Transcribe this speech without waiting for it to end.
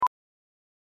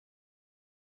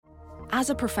As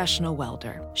a professional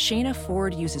welder, Shayna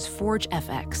Ford uses Forge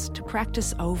FX to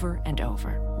practice over and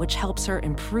over, which helps her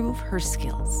improve her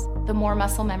skills. The more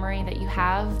muscle memory that you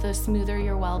have, the smoother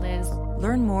your weld is.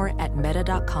 Learn more at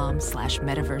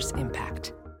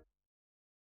meta.com/metaverseimpact.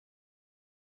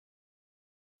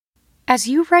 As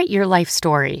you write your life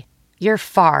story, you're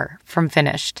far from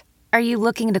finished. Are you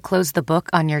looking to close the book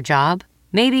on your job?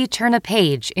 Maybe turn a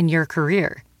page in your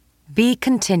career? Be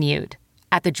continued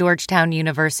at the Georgetown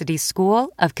University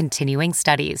School of Continuing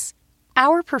Studies.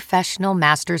 Our professional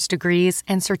master's degrees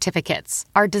and certificates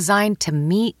are designed to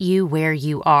meet you where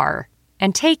you are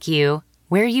and take you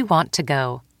where you want to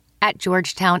go. At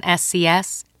Georgetown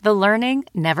SCS, the learning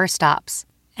never stops,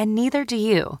 and neither do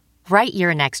you. Write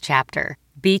your next chapter.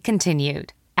 Be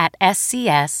continued at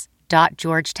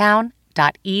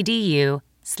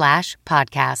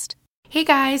scs.georgetown.edu/podcast. Hey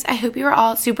guys, I hope you are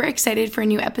all super excited for a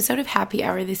new episode of Happy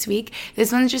Hour this week.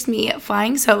 This one's just me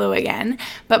flying solo again.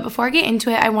 But before I get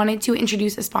into it, I wanted to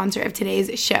introduce a sponsor of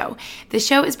today's show. This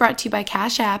show is brought to you by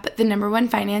Cash App, the #1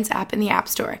 finance app in the App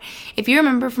Store. If you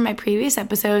remember from my previous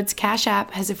episodes, Cash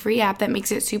App has a free app that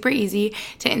makes it super easy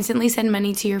to instantly send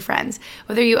money to your friends.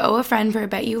 Whether you owe a friend for a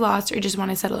bet you lost or just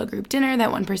want to settle a group dinner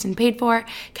that one person paid for,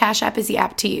 Cash App is the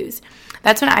app to use.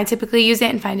 That's when I typically use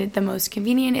it and find it the most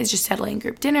convenient, is just settling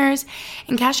group dinners.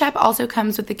 And Cash App also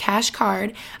comes with the Cash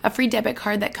Card, a free debit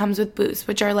card that comes with boosts,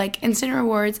 which are like instant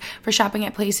rewards for shopping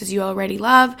at places you already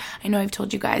love. I know I've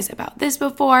told you guys about this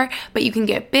before, but you can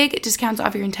get big discounts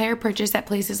off your entire purchase at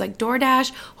places like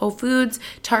DoorDash, Whole Foods,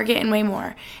 Target, and way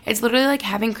more. It's literally like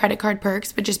having credit card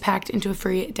perks, but just packed into a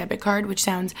free debit card, which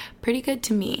sounds pretty good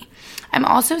to me. I'm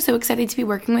also so excited to be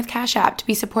working with Cash App to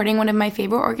be supporting one of my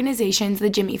favorite organizations,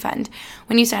 the Jimmy Fund.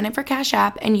 When you sign up for Cash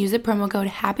App and use the promo code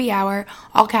HAPPYHOUR,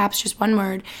 all caps, just one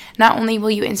word, not only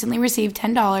will you instantly receive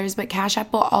 $10, but Cash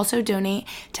App will also donate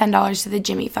 $10 to the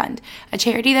Jimmy Fund, a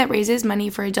charity that raises money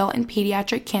for adult and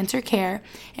pediatric cancer care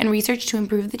and research to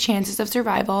improve the chances of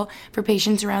survival for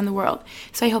patients around the world.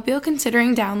 So I hope you'll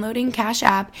considering downloading Cash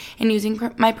App and using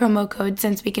my promo code,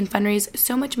 since we can fundraise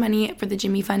so much money for the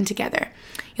Jimmy Fund together.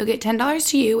 You'll get $10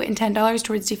 to you and $10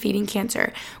 towards defeating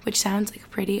cancer, which sounds like a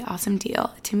pretty awesome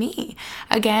deal to me.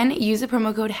 Again, use the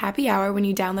promo code HAPPYHOUR when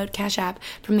you download Cash App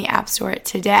from the App Store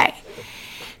today.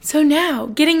 So now,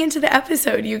 getting into the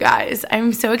episode, you guys.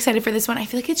 I'm so excited for this one. I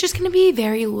feel like it's just going to be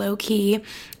very low-key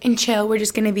and chill. We're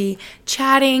just going to be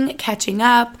chatting, catching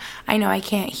up. I know I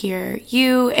can't hear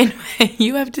you and what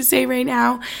you have to say right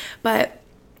now, but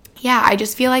yeah, I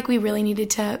just feel like we really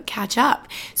needed to catch up.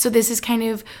 So this is kind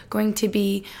of going to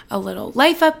be a little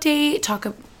life update, talk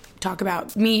about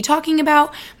me talking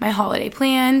about my holiday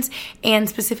plans, and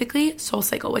specifically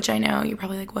SoulCycle, which I know you're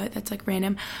probably like, what? That's like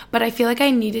random. But I feel like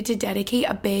I needed to dedicate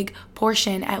a big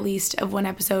portion, at least, of one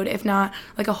episode, if not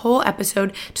like a whole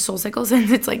episode, to SoulCycle,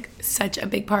 since it's like such a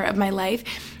big part of my life.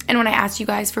 And when I asked you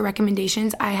guys for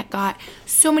recommendations, I got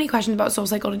so many questions about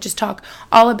SoulCycle to just talk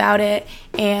all about it.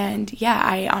 And yeah,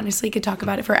 I honestly could talk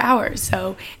about it for hours.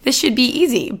 So this should be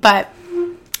easy. But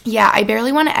yeah, I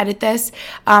barely want to edit this.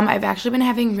 I've actually been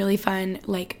having really fun,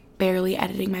 like barely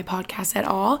editing my podcast at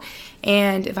all.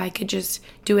 And if I could just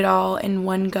do it all in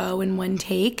one go, in one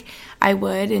take, I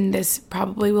would. And this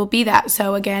probably will be that.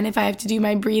 So again, if I have to do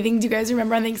my breathing, do you guys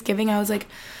remember on Thanksgiving, I was like,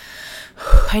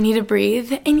 I need to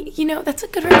breathe. And, you know, that's a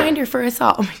good reminder for us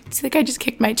all. It's like I just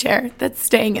kicked my chair. That's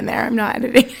staying in there. I'm not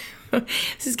editing.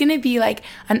 This is going to be like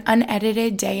an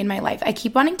unedited day in my life. I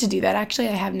keep wanting to do that. Actually,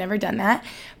 I have never done that.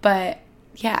 But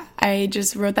yeah, I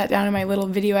just wrote that down in my little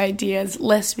video ideas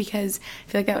list because I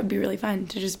feel like that would be really fun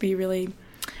to just be really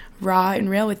raw and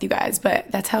real with you guys.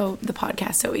 But that's how the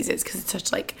podcast always is, because it's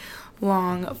such like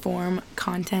long form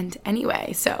content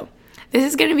anyway. So this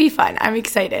is going to be fun. I'm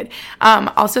excited.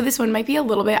 Also, this one might be a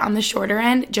little bit on the shorter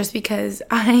end just because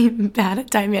I'm bad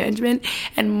at time management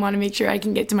and want to make sure I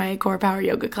can get to my core power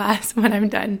yoga class when I'm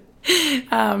done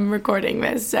recording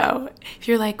this. So if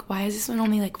you're like, why is this one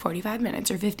only like 45 minutes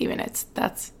or 50 minutes?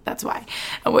 That's why,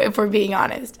 if we're being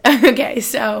honest. Okay,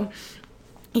 so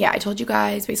yeah, I told you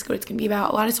guys basically what it's going to be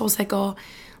about. A lot of SoulCycle,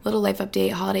 little life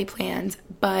update, holiday plans,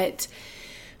 but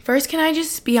first, can I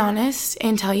just be honest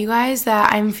and tell you guys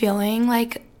that I'm feeling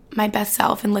like my best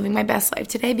self and living my best life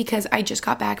today because I just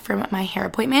got back from my hair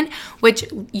appointment, which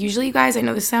usually, you guys, I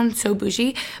know this sounds so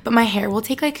bougie, but my hair will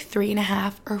take like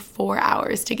 3.5 or 4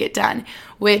 hours to get done,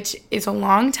 which is a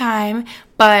long time.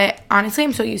 But honestly,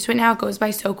 I'm so used to it now. It goes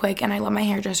by so quick, and I love my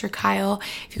hairdresser, Kyle.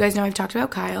 If you guys know, I've talked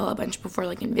about Kyle a bunch before,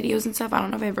 like in videos and stuff. I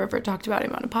don't know if I've ever talked about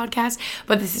him on a podcast,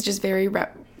 but this is just very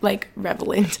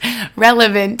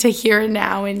relevant to here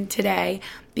now and today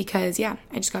because, yeah,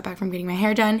 I just got back from getting my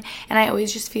hair done, and I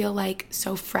always just feel like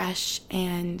so fresh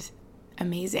and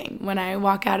amazing. When I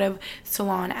walk out of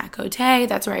Salon at Cote,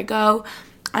 that's where I go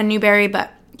on Newberry.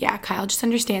 But yeah, Kyle just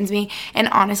understands me. And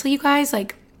honestly, you guys,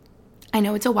 like, I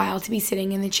know it's a while to be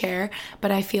sitting in the chair,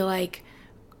 but I feel like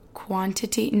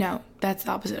that's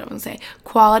the opposite. I was gonna say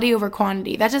quality over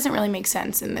quantity. That doesn't really make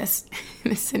sense in this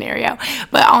scenario.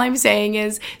 But all I'm saying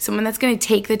is someone that's going to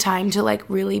take the time to like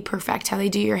really perfect how they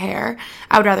do your hair.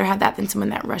 I would rather have that than someone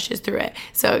that rushes through it.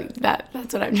 So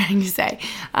that's what I'm trying to say.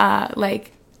 I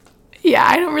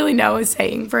don't really know a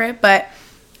saying for it, but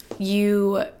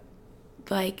you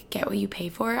like get what you pay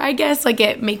for, I guess. Like,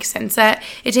 it makes sense that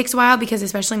it takes a while because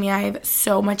especially me, I have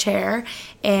so much hair,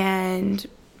 and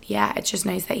yeah, it's just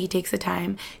nice that he takes the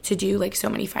time to do like so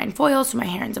many fine foils so my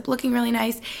hair ends up looking really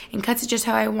nice and cuts it just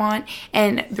how I want.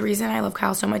 And the reason I love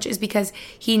Kyle so much is because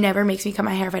he never makes me cut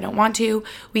my hair if I don't want to.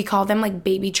 We call them like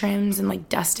baby trims and like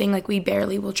dusting. Like, we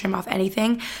barely will trim off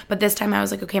anything. But this time I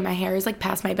was like, okay, my hair is like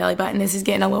past my belly button. This is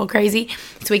getting a little crazy.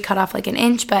 So we cut off like an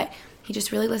inch, but he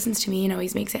just really listens to me and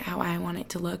always makes it how I want it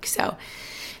to look. So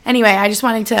anyway, I just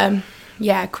wanted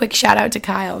to, quick shout out to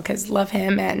Kyle because love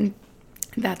him, and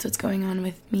that's what's going on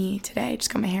with me today.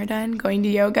 Just got my hair done, going to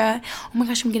yoga. Oh my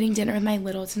gosh, I'm getting dinner with my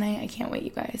little tonight. I can't wait, you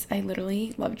guys. I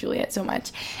literally love Juliet so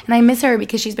much. And I miss her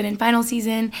because she's been in final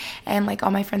season, and like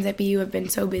all my friends at BU have been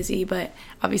so busy, but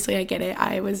obviously I get it.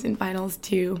 I was in finals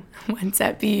too once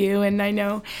at BU, and I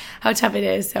know how tough it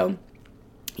is. So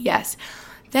yes.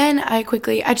 Then I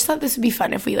just thought this would be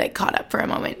fun if we like caught up for a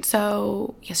moment.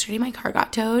 So yesterday my car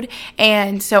got towed,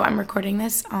 and so I'm recording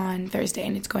this on Thursday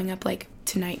and it's going up like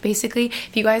tonight basically.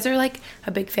 If you guys are like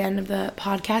a big fan of the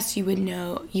podcast, you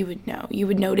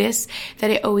would notice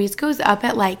that it always goes up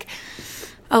at like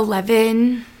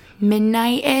 11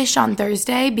 midnight-ish on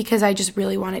Thursday because I just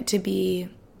really want it to be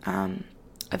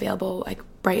available like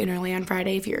bright and early on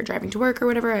Friday if you're driving to work or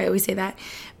whatever. I always say that.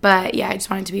 But yeah, I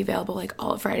just want it to be available like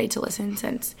all of Friday to listen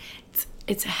since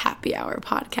it's a happy hour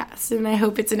podcast. And I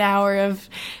hope it's an hour of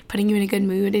putting you in a good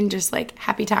mood and just like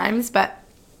happy times. But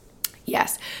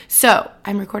yes, so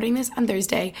I'm recording this on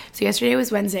Thursday. So yesterday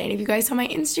was Wednesday. And if you guys saw my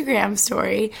Instagram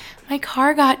story, my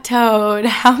car got towed.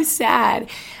 How sad.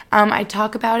 I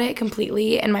talk about it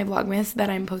completely in my Vlogmas that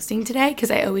I'm posting today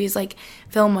because I always like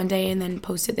film one day and then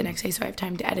post it the next day so I have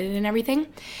time to edit it and everything.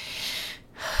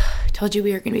 Told you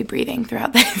we were going to be breathing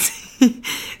throughout this.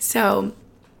 So,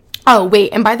 oh,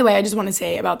 wait. And by the way, I just want to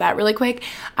say about that really quick.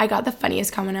 I got the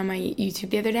funniest comment on my YouTube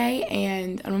the other day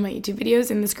and on one of my YouTube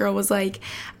videos. And this girl was like,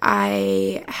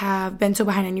 I have been so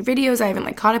behind on your videos. I haven't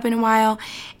like caught up in a while.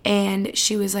 And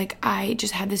she was like, I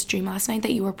just had this dream last night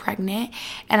that you were pregnant.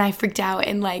 And I freaked out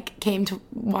and like came to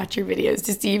watch your videos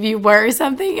to see if you were or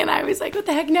something. And I was like, what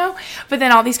the heck, no? But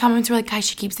then all these comments were like, guys,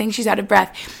 she keeps saying she's out of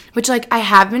breath. Which like I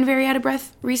have been very out of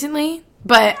breath recently.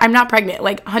 But I'm not pregnant,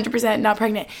 like 100% not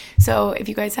pregnant. So if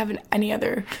you guys have any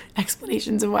other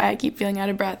explanations of why I keep feeling out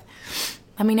of breath,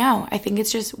 let me know. I think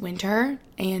it's just winter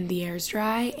and the air's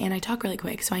dry and I talk really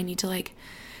quick. So I need to like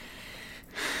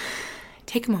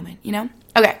take a moment, you know?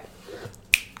 Okay.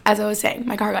 As I was saying,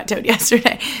 my car got towed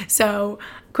yesterday. So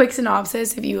quick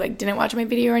synopsis, if you like didn't watch my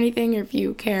video or anything, or if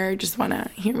you care, just want to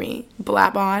hear me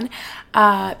blab on.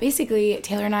 Basically,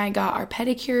 Taylor and I got our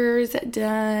pedicures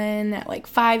done at like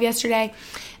 5 yesterday.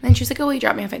 And then she was like, oh, will you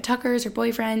drop me off at Tucker's, her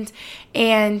boyfriend?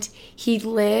 And he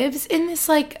lives in this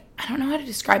like, I don't know how to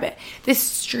describe it. This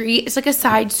street, it's like a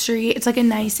side street. It's like a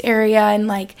nice area. And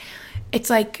like,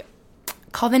 it's like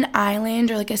called an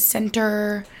island or like a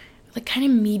center, like kind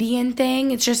of median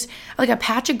thing. It's just like a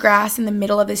patch of grass in the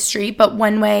middle of the street, but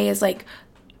one way is like,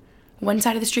 one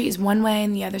side of the street is one way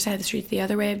and the other side of the street is the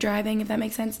other way of driving, if that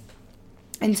makes sense.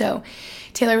 And so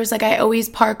Taylor was like, I always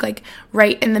park like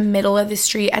right in the middle of the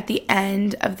street at the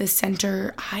end of the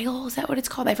center aisle. Is that what it's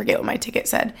called? I forget what my ticket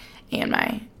said and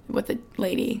what the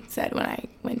lady said when I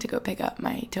went to go pick up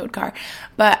my towed car.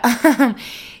 But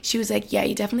she was like, yeah,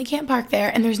 you definitely can't park there.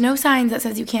 And there's no signs that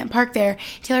says you can't park there.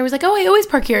 Taylor was like, oh, I always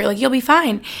park here. Like, you'll be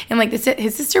fine. And like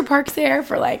his sister parks there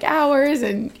for like hours.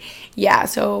 And yeah,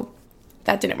 so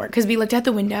that didn't work because we looked out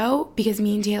the window because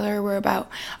me and Taylor were I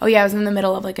was in the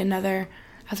middle of like another,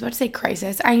 I was about to say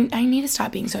crisis. I need to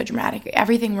stop being so dramatic.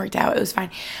 Everything worked out. It was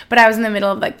fine. But I was in the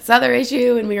middle of like this other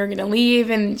issue and we were going to leave.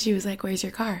 And she was like, where's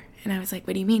your car? And I was like,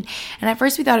 what do you mean? And at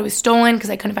first we thought it was stolen because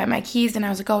I couldn't find my keys. And I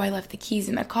was like, oh, I left the keys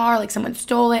in the car. Like someone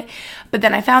stole it. But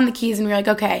then I found the keys and we were like,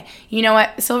 okay, you know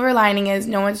what? Silver lining is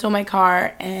no one stole my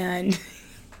car and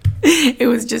it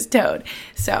was just towed.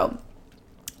 So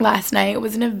last night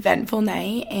was an eventful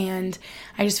night and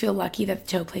I just feel lucky that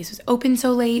the tow place was open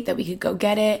so late that we could go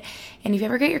get it. And if you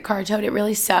ever get your car towed, it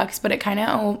really sucks, but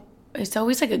it's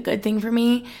always like a good thing for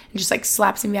me and just like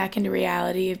slaps me back into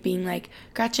reality of being like,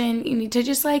 Gretchen, you need to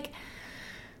just like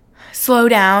slow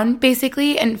down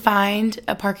basically and find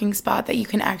a parking spot that you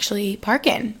can actually park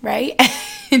in, right?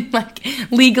 And like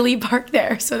legally park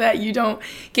there so that you don't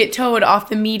get towed off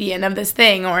the median of this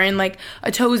thing, or in like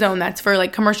a tow zone that's for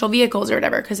like commercial vehicles or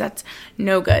whatever, because that's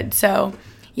no good. So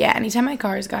yeah, anytime my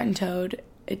car has gotten towed,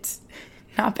 it's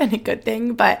not been a good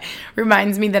thing, but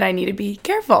reminds me that I need to be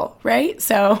careful, right?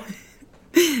 So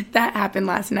that happened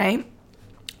last night.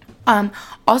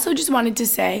 Also just wanted to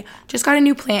say, just got a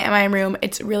new plant in my room.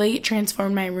 It's really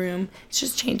transformed my room. It's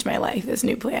just changed my life, this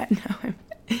new plant. No,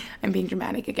 I'm being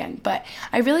dramatic again, but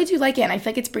I really do like it, and I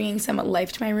feel like it's bringing some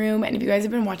life to my room. And if you guys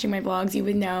have been watching my vlogs, you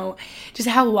would know just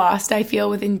how lost I feel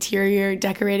with interior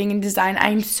decorating and design.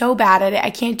 I'm so bad at it. I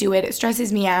can't do it. It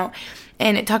stresses me out.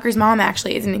 And Tucker's mom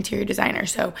actually is an interior designer,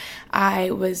 so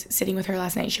I was sitting with her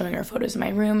last night showing her photos of my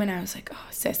room, and I was like, oh,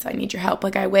 sis, I need your help.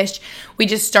 Like, I wish we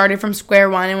just started from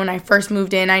square one, and when I first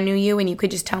moved in, I knew you, and you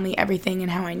could just tell me everything and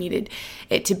how I needed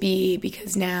it to be,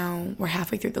 because now we're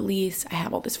halfway through the lease. I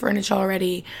have all this furniture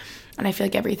already, and I feel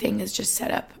like everything is just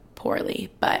set up poorly,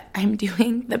 but I'm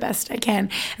doing the best I can.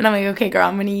 And I'm like, okay, girl,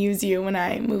 I'm going to use you when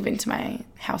I move into my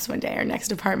house one day, or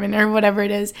next apartment, or whatever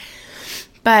it is.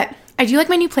 But I do like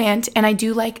my new plant, and I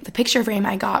do like the picture frame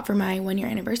I got for my 1-year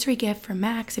anniversary gift from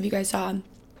Max. If you guys saw,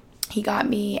 he got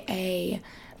me a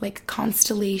like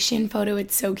constellation photo.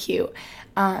 It's so cute.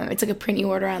 It's like a print you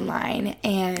order online,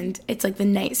 and it's like the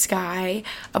night sky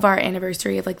of our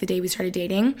anniversary of like the day we started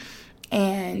dating.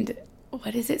 And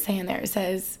what does it say in there? It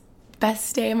says,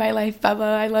 best day of my life, Bubba,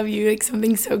 I love you, like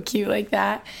something so cute like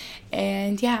that.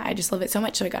 And yeah, I just love it so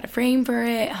much. So I got a frame for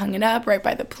it, hung it up right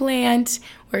by the plant.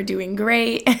 We're doing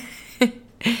great.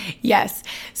 Yes.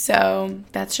 So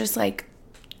that's just like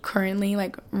currently,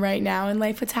 like right now in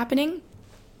life, what's happening.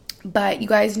 But you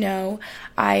guys know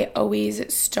I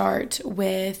always start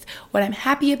with what I'm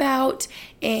happy about,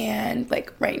 and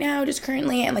like right now, just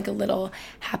currently, and like a little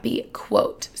happy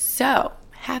quote. So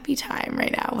happy time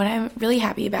right now. What I'm really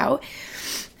happy about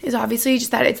is obviously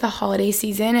just that it's the holiday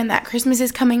season and that Christmas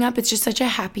is coming up. It's just such a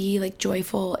happy, like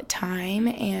joyful time,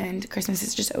 and Christmas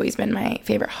has just always been my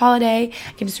favorite holiday.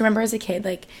 I can just remember as a kid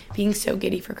like being so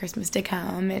giddy for Christmas to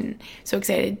come, and so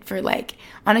excited for like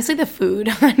honestly the food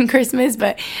on Christmas,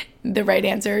 but the right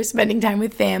answer, spending time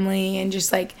with family, and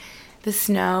just like the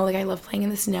snow. Like I love playing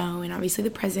in the snow, and obviously the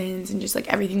presents and just like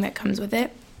everything that comes with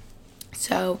it.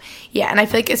 So yeah, and I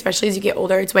feel like especially as you get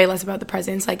older, it's way less about the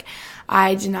presents. Like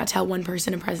I did not tell one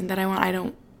person a present that I want. I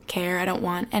don't care. I don't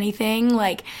want anything.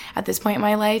 Like at this point in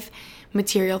my life,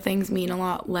 material things mean a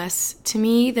lot less to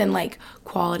me than like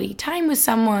quality time with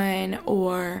someone,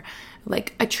 or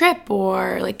like a trip,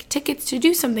 or like tickets to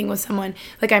do something with someone.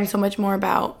 Like I'm so much more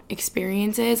about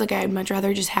experiences. Like I'd much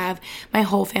rather just have my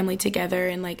whole family together,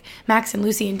 and like Max and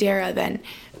Lucy and Dara than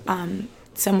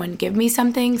someone give me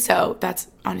something. So that's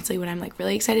honestly what I'm like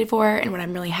really excited for, and what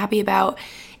I'm really happy about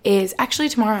is actually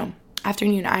tomorrow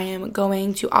afternoon I am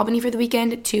going to Albany for the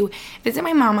weekend to visit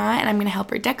my mama, and I'm going to help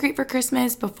her decorate for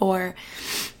Christmas before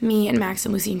me and Max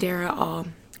and Lucy and Dara all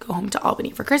go home to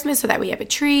Albany for Christmas, so that we have a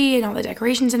tree and all the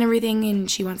decorations and everything, and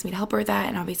she wants me to help her with that,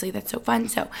 and obviously that's so fun.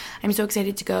 So I'm so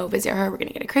excited to go visit her. We're going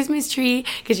to get a Christmas tree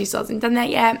because she still hasn't done that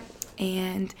yet,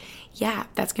 and yeah,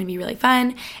 that's going to be really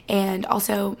fun. And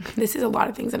also, this is a lot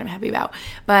of things that I'm happy about,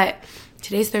 but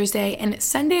today's Thursday, and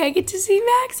Sunday I get to see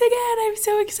Max again. I'm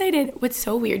so excited. What's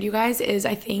so weird, you guys, is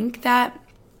I think that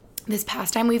this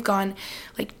past time we've gone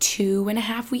like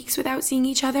 2.5 weeks without seeing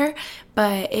each other,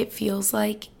 but it feels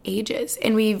like ages.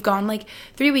 And we've gone like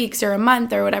 3 weeks or a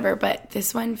month or whatever, but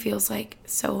this one feels like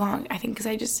so long. I think because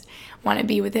I just want to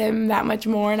be with him that much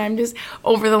more, and I'm just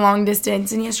over the long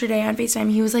distance. And yesterday on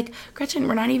FaceTime, he was like, Gretchen,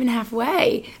 we're not even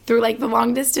halfway through like the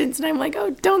long distance. And I'm like, oh,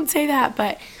 don't say that.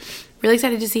 But really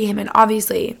excited to see him, and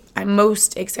obviously I'm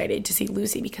most excited to see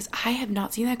Lucy because I have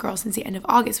not seen that girl since the end of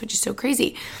August, which is so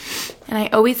crazy. And I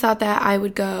always thought that I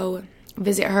would go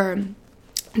visit her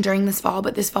during this fall,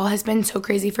 but this fall has been so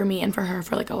crazy for me and for her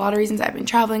for like a lot of reasons. I've been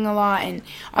traveling a lot, and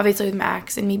obviously with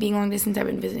Max and me being long distance, I've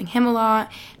been visiting him a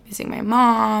lot, visiting my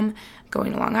mom,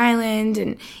 going to Long Island,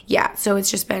 and yeah, so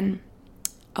it's just been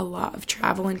a lot of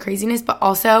travel and craziness. But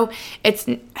also it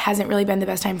hasn't really been the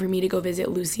best time for me to go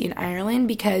visit Lucy in Ireland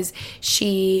because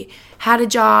she had a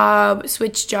job,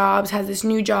 switched jobs, has this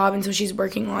new job, and so she's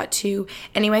working a lot too.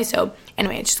 Anyway, it's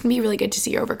just gonna be really good to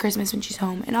see her over Christmas when she's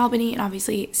home in Albany, and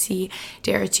obviously see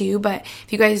Dara too. But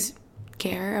if you guys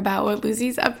care about what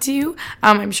Lucy's up to,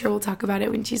 I'm sure we'll talk about it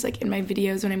when she's like in my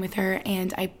videos when I'm with her,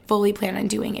 and I fully plan on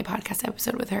doing a podcast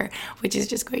episode with her, which is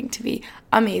just going to be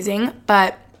amazing.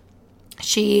 But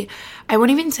I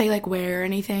won't even say like where or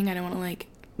anything. I don't want to like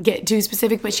get too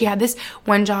specific, but she had this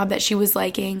one job that she was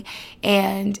liking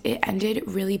and it ended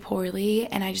really poorly,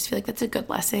 and I just feel like that's a good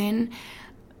lesson.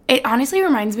 It honestly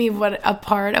reminds me of a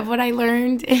part of what I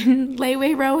learned in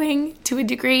layaway rowing to a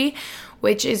degree,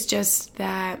 which is just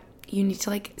that you need to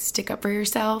like stick up for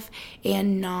yourself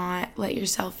and not let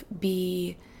yourself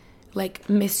be like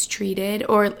mistreated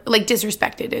or like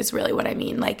disrespected is really what I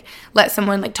mean. Like let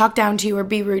someone like talk down to you or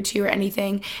be rude to you or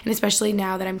anything. And especially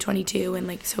now that I'm 22 and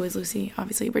like so is Lucy,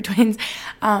 obviously we're twins.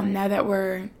 Now that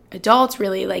we're adults,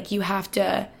 really, like you have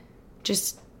to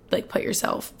just like put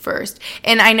yourself first.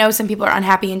 And I know some people are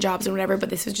unhappy in jobs and whatever, but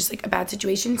this was just like a bad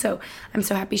situation. So I'm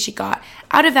so happy she got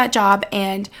out of that job.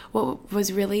 And what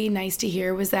was really nice to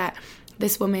hear was that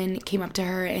this woman came up to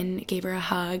her and gave her a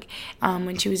hug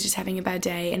when she was just having a bad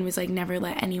day and was like, never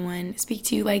let anyone speak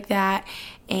to you like that.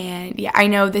 And yeah, I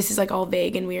know this is like all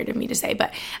vague and weird of me to say,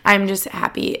 but I'm just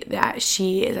happy that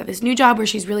she is at this new job where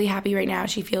she's really happy right now.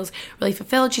 She feels really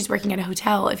fulfilled. She's working at a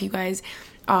hotel, if you guys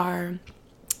are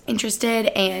interested,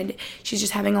 and she's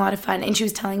just having a lot of fun. And she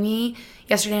was telling me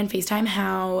yesterday on FaceTime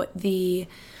how the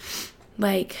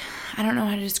like, I don't know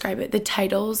how to describe it, the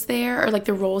titles there or like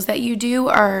the roles that you do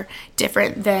are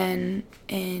different than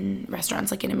in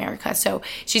restaurants like in America. So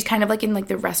she's kind of like in like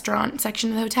the restaurant section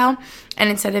of the hotel, and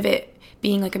instead of it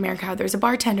being like America, how there's a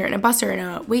bartender and a busser and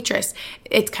a waitress,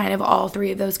 it's kind of all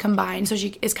three of those combined. So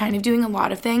she is kind of doing a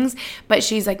lot of things, but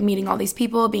she's like meeting all these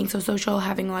people, being so social,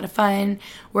 having a lot of fun,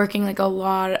 working like a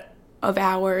lot of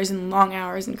hours and long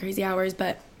hours and crazy hours,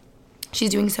 but she's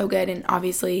doing so good. And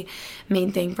obviously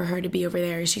main thing for her to be over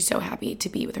there is she's so happy to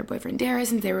be with her boyfriend Dara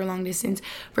since they were long distance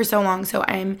for so long. So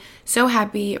I'm so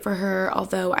happy for her,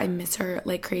 although I miss her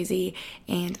like crazy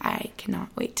and I cannot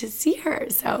wait to see her.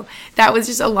 So that was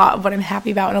just a lot of what I'm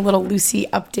happy about and a little Lucy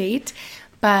update.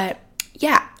 But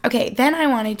yeah, okay, then I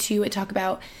wanted to talk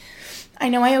about, I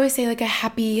know I always say like a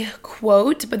happy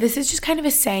quote, but this is just kind of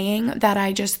a saying that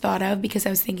I just thought of because I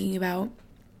was thinking about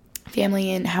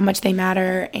family and how much they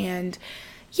matter. And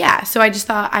yeah, so I just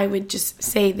thought I would just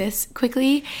say this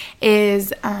quickly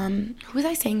is who was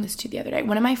I saying this to the other day?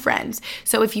 One of my friends.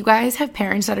 So if you guys have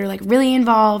parents that are like really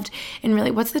involved and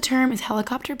really, what's the term? Is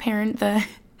helicopter parent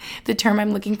the term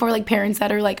I'm looking for? Like parents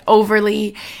that are like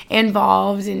overly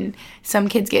involved, and some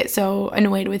kids get so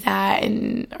annoyed with that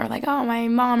and are like, oh, my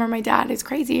mom or my dad is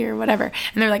crazy or whatever,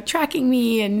 and they're like tracking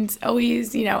me and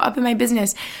always, you know, up in my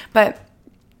business. But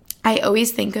I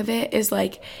always think of it as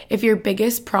like, if your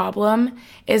biggest problem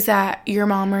is that your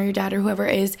mom or your dad or whoever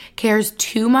is cares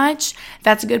too much,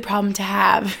 that's a good problem to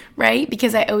have, right?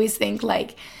 Because I always think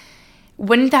like,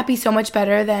 wouldn't that be so much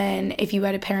better than if you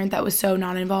had a parent that was so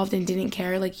not involved and didn't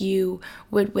care? Like you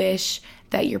would wish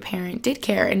that your parent did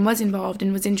care and was involved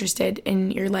and was interested in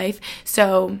your life.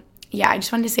 So yeah, I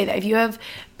just wanted to say that if you have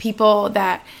people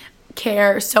that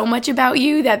care so much about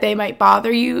you that they might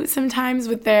bother you sometimes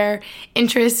with their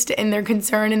interest and their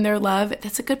concern and their love,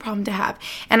 that's a good problem to have.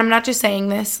 And I'm not just saying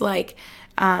this like,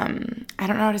 I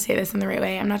don't know how to say this in the right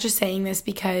way. I'm not just saying this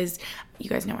because you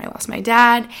guys know I lost my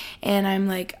dad and I'm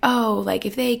like, oh, like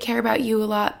if they care about you a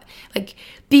lot, like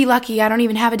be lucky, I don't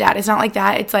even have a dad. It's not like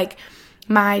that. It's like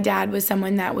my dad was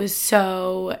someone that was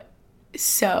so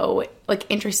like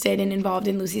interested and involved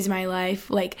in Lucy's my life.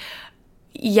 Like,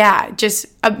 yeah, just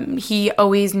he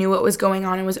always knew what was going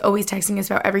on and was always texting us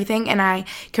about everything. And I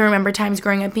can remember times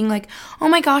growing up being like, oh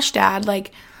my gosh, Dad,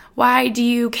 like, why do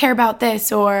you care about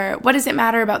this? Or what does it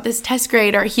matter about this test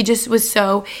grade? Or he just was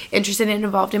so interested and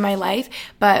involved in my life.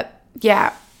 But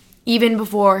yeah, even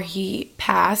before he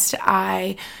passed,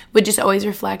 I would just always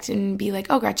reflect and be like,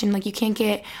 oh, Gretchen, like you can't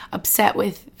get upset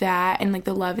with that and like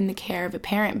the love and the care of a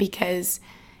parent because,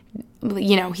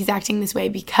 you know, he's acting this way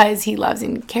because he loves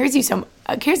and cares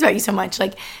about you so much.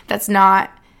 Like that's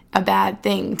not a bad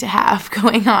thing to have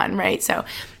going on, right? So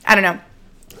I don't know.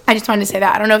 I just wanted to say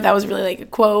that. I don't know if that was really like a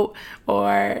quote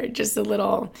or just a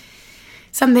little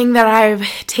something that I've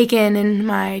taken in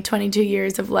my 22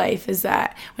 years of life, is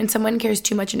that when someone cares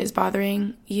too much and is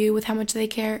bothering you with how much they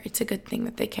care, it's a good thing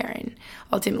that they care, and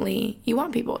ultimately you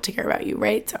want people to care about you,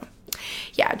 right? So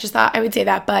yeah, just thought I would say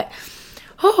that. But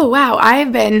oh wow,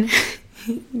 I've been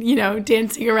you know,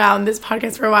 dancing around this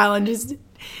podcast for a while and just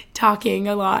talking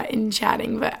a lot and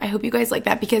chatting, but I hope you guys like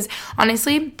that, because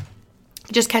honestly,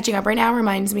 just catching up right now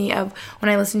reminds me of when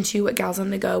I listened to Gals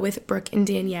on the Go with Brooke and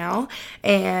Danielle,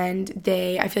 and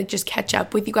I feel like just catch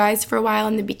up with you guys for a while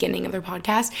in the beginning of their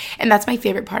podcast, and that's my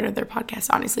favorite part of their podcast,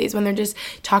 honestly, is when they're just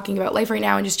talking about life right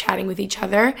now and just chatting with each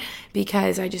other,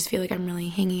 because I just feel like I'm really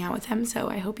hanging out with them, so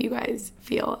I hope you guys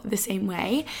feel the same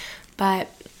way. But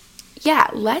yeah,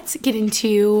 let's get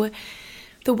into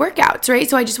the workouts, right?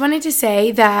 So I just wanted to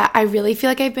say that I really feel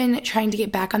like I've been trying to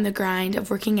get back on the grind of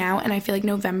working out, and I feel like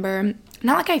November,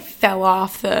 not like I fell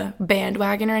off the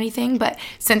bandwagon or anything, but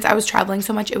since I was traveling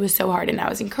so much, it was so hard, and I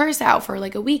was in Curacao for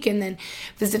like a week and then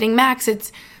visiting Max.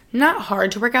 It's not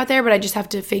hard to work out there, but I just have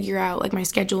to figure out like my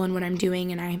schedule and what I'm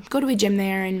doing, and I go to a gym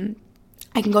there, and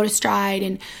I can go to Stride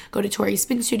and go to Tori's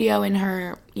spin studio and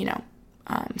her,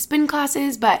 spin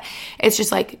classes, but it's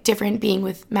just like different being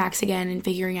with Max again and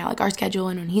figuring out like our schedule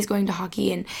and when he's going to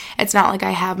hockey, and it's not like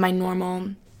I have my normal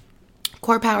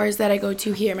core powers that I go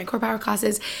to here, my core power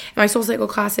classes and my SoulCycle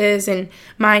classes and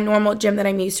my normal gym that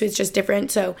I'm used to. It's just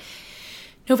different. So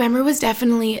November was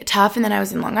definitely tough, and then I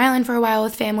was in Long Island for a while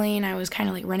with family, and I was kind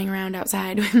of like running around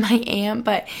outside with my aunt,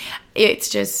 but it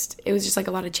was just like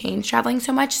a lot of change traveling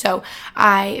so much. So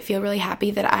I feel really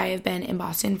happy that I have been in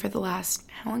Boston for the last,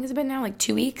 how long has it been now? Like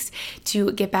 2 weeks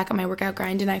to get back on my workout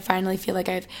grind, and I finally feel like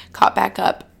I've caught back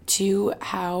up to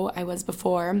how I was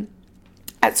before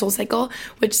at SoulCycle,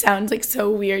 which sounds like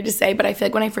so weird to say, but I feel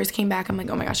like when I first came back, I'm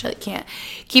like, oh my gosh, I can't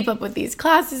keep up with these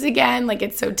classes again. Like,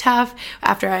 it's so tough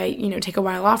after I, take a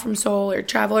while off from Soul or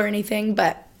travel or anything,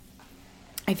 but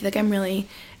I feel like I'm really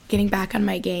getting back on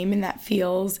my game, and that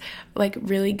feels like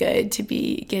really good to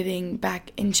be getting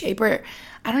back in shape. Or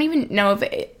I don't even know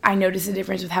if I notice a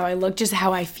difference with how I look, just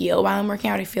how I feel while I'm working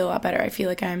out. I feel a lot better. I feel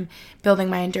like I'm building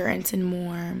my endurance and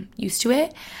more used to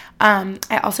it.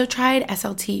 I also tried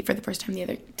SLT for the first time the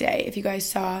other day. If you guys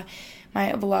saw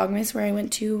my Vlogmas where I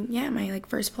went to, my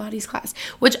first Pilates class,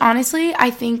 which honestly, I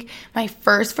think my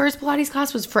first Pilates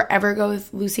class was forever ago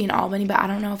with Lucy in Albany, but I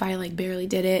don't know if I barely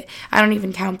did it. I don't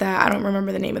even count that. I don't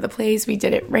remember the name of the place. We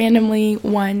did it randomly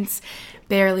once,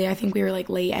 barely. I think we were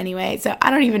late anyway, so I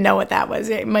don't even know what that was.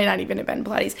 It might not even have been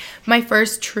Pilates. My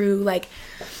first true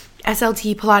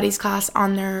SLT Pilates class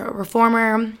on their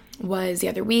reformer was the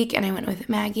other week, and I went with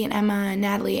Maggie and Emma and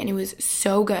Natalie, and it was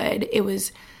so good. It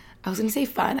was, I was going to say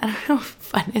fun. I don't know if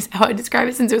fun is how I describe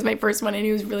it, since it was my first one and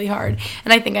it was really hard.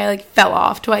 And I think I fell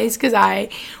off twice because I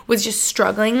was just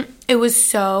struggling. It was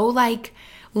so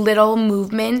little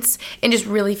movements and just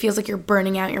really feels like you're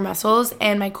burning out your muscles.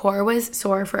 And my core was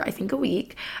sore for I think a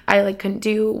week. I couldn't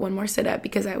do one more sit up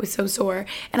because I was so sore.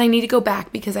 And I need to go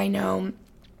back because I know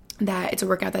that it's a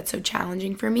workout that's so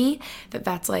challenging for me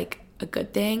that's a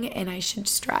good thing, and I should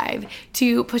strive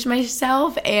to push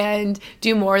myself and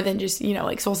do more than just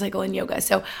SoulCycle and yoga.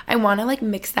 So I want to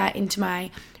mix that into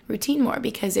my routine more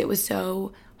because it was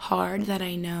so hard that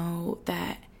I know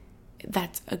that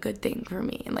that's a good thing for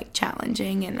me and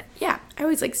challenging. And I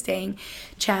always staying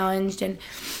challenged. And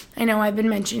I know I've been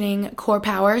mentioning core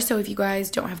power, so if you guys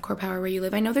don't have core power where you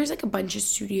live, I know there's a bunch of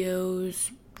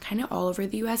studios kind of all over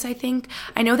the US, I think.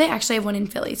 I know they actually have one in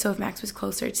Philly, so if Max was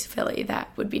closer to Philly, that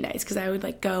would be nice because I would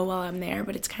go while I'm there,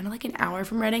 but it's kind of an hour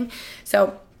from Reading.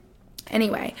 So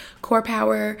anyway, Core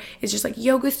Power is just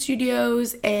yoga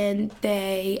studios, and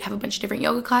they have a bunch of different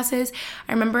yoga classes.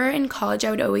 I remember in college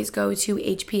I would always go to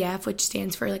HPF, which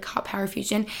stands for Hot Power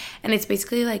Fusion, and it's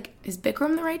basically is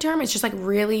Bikram the right term? It's just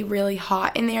really, really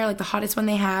hot in there, the hottest one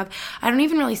they have. I don't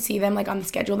even really see them on the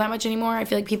schedule that much anymore. I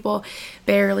feel like people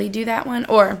barely do that one,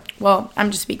 or, well,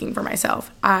 I'm just speaking for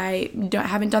myself. I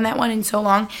haven't done that one in so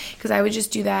long because I would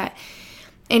just do that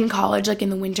in college, in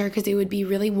the winter, because it would be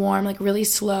really warm, really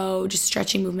slow, just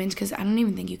stretching movements, because I don't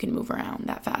even think you can move around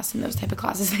that fast in those type of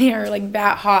classes. They are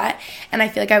that hot, and I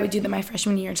feel like I would do them my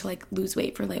freshman year to lose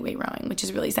weight for lightweight rowing, which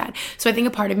is really sad. So I think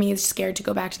a part of me is scared to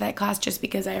go back to that class just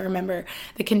because I remember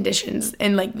the conditions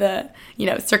and the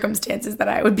circumstances that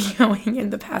I would be going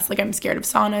in the past. I'm scared of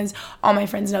saunas. All my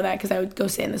friends know that because I would go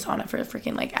sit in the sauna for a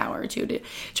freaking hour or two to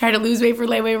try to lose weight for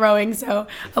lightweight rowing. So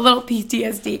a little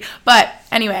PTSD. But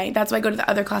anyway, that's why I go to the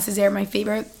other classes there. My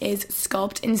favorite is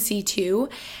Sculpt and C2.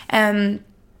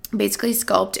 Basically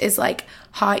Sculpt is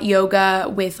hot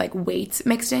yoga with weights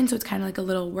mixed in, so it's kind of a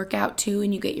little workout too,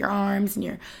 and you get your arms and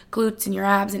your glutes and your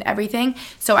abs and everything.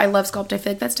 So I love Sculpt. I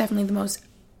feel like that's definitely the most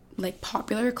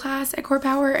popular class at Core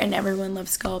Power, and everyone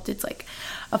loves Sculpt. It's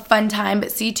a fun time, but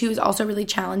C2 is also really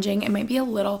challenging. It might be a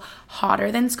little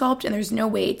hotter than Sculpt, and there's no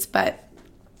weights, but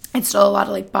it's still a lot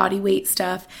of body weight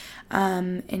stuff.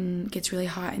 And gets really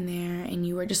hot in there, and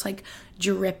you are just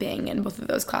dripping in both of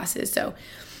those classes. So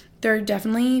they're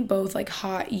definitely both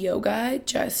hot yoga,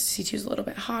 just C2 is a little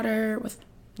bit hotter with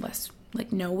less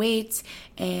no weights.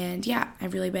 And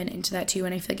I've really been into that too,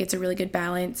 and I feel like it's a really good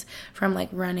balance from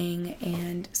running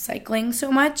and cycling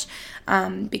so much,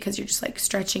 because you're just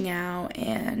stretching out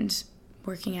and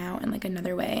working out in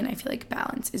another way, and I feel like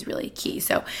balance is really key.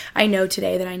 So I know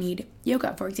today that I need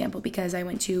yoga, for example, because I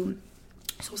went to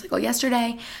SoulCycle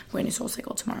yesterday. I'm going to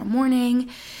SoulCycle tomorrow morning,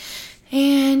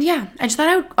 And yeah, I just thought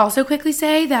I would also quickly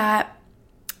say that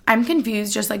I'm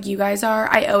confused just like you guys are.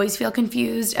 I always feel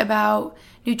confused about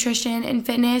nutrition and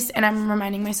fitness, and I'm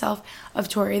reminding myself of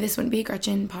Tori. This wouldn't be a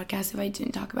Gretchen podcast if I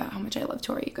didn't talk about how much I love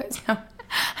Tori. You guys know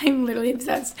I'm literally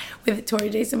obsessed with Tori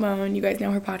J. Simone. You guys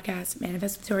know her podcast,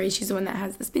 Manifest with Tori. She's the one that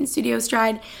has the Spin Studio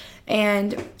Stride.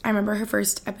 And I remember her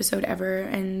first episode ever,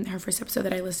 and her first episode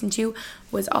that I listened to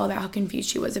was all about how confused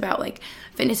she was about like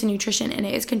fitness and nutrition. And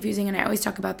it is confusing, and I always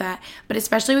talk about that. But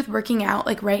especially with working out,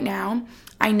 like right now,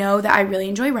 I know that I really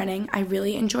enjoy running. I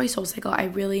really enjoy SoulCycle. I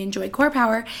really enjoy Core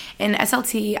Power. And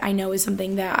SLT, I know, is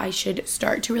something that I should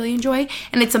start to really enjoy.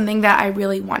 And it's something that I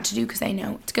really want to do because I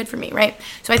know it's good for me, right?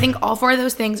 So I think all four of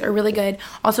those things are really good.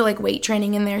 Also, like weight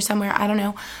training in there somewhere. I don't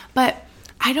know. But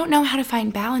I don't know how to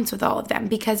find balance with all of them,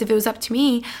 because if it was up to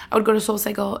me, I would go to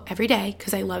SoulCycle every day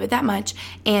because I love it that much.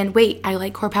 And wait, I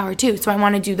like Core Power too. So I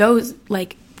want to do those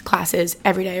like classes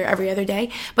every day or every other day.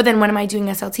 But then when am I doing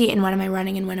SLT, and when am I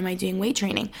running, and when am I doing weight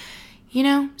training? You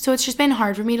know? So it's just been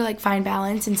hard for me to like find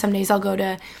balance. And some days I'll go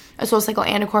to a SoulCycle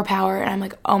and a Core Power, and I'm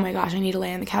like, oh my gosh, I need to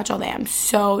lay on the couch all day. I'm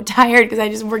so tired because I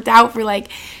just worked out for like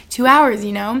 2 hours,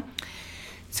 you know?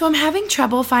 So I'm having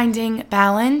trouble finding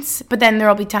balance, but then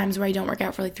there'll be times where I don't work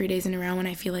out for like 3 days in a row when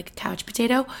I feel like a couch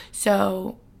potato.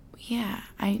 So yeah,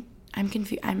 I'm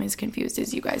confused. I'm as confused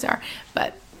as you guys are,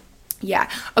 but yeah.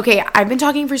 Okay, I've been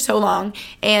talking for so long,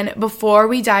 and before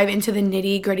we dive into the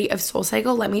nitty gritty of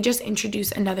SoulCycle, let me just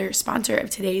introduce another sponsor of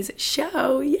today's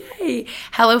show. Yay!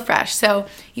 HelloFresh. So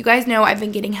you guys know I've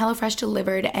been getting HelloFresh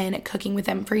delivered and cooking with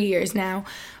them for years now.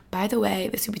 By the way,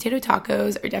 the sweet potato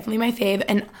tacos are definitely my fave.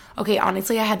 And okay,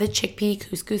 honestly, I had the chickpea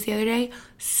couscous the other day.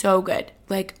 So good.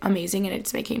 Like amazing. And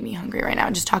it's making me hungry right now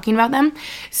just talking about them.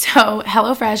 So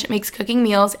HelloFresh makes cooking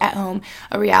meals at home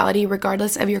a reality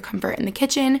regardless of your comfort in the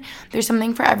kitchen. There's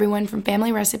something for everyone, from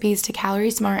family recipes to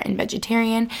calorie smart and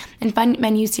vegetarian, and fun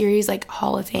menu series like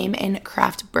Hall of Fame and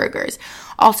craft burgers.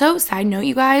 Also, side note,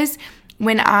 you guys,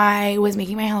 when I was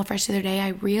making my HelloFresh the other day,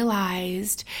 I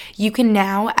realized you can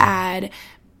now add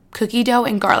cookie dough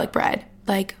and garlic bread.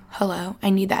 Like, hello, I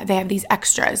need that. They have these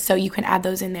extras, so you can add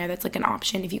those in there. That's like an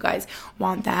option if you guys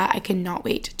want that. I cannot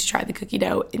wait to try the cookie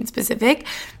dough in specific.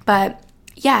 But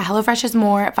yeah, HelloFresh has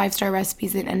more 5-star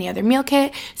recipes than any other meal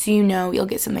kit, so you know you'll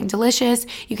get something delicious.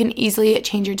 You can easily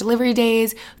change your delivery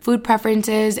days, food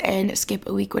preferences, and skip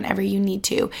a week whenever you need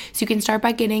to. So you can start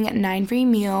by getting 9 free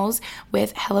meals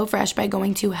with HelloFresh by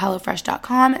going to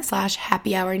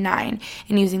hellofresh.com/happyhour9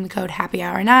 and using the code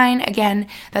happyhour9. Again,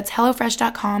 that's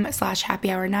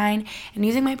hellofresh.com/happyhour9 and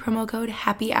using my promo code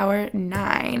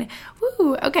happyhour9.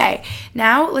 Woo! Okay,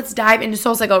 now let's dive into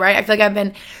SoulCycle, right? I feel like I've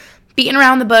been beating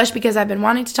around the bush because I've been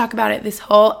wanting to talk about it this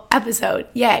whole episode.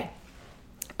 Yay.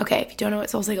 Okay, if you don't know what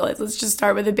SoulCycle is, let's just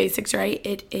start with the basics, right?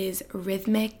 It is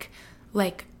rhythmic,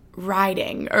 like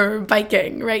riding or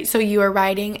biking, right? So you are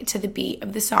riding to the beat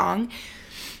of the song.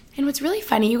 And what's really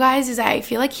funny, you guys, is I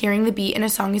feel like hearing the beat in a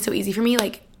song is so easy for me.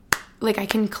 Like I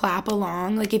can clap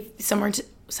along. Like if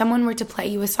someone were to play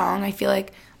you a song, I feel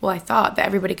like, well, I thought that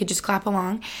everybody could just clap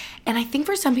along. And I think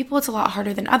for some people it's a lot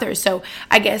harder than others. So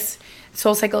I guess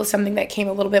SoulCycle is something that came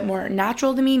a little bit more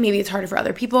natural to me. Maybe it's harder for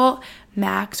other people.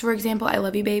 Max, for example, I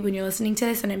love you, babe, when you're listening to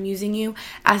this, and I'm using you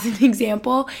as an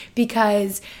example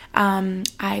because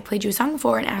I played you a song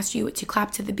before and asked you to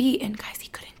clap to the beat, and guys, he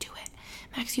couldn't do it.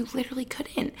 Max, you literally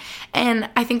couldn't. And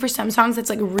I think for some songs that's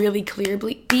like really clear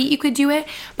beat, you could do it.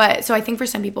 But so I think for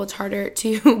some people it's harder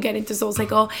to get into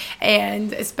SoulCycle,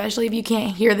 and especially if you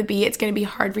can't hear the beat, it's going to be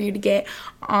hard for you to get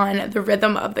on the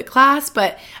rhythm of the class.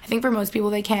 But I think for most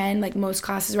people they can. Like most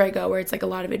classes where I go, where it's like a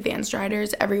lot of advanced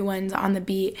riders, everyone's on the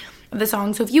beat of the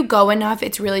song. So if you go enough,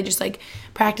 it's really just like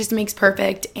practice makes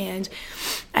perfect. And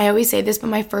I always say this, but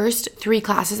my first 3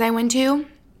 classes I went to,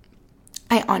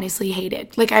 I honestly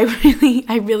hated. Like I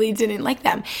really didn't like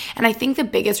them. And I think the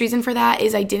biggest reason for that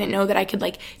is I didn't know that I could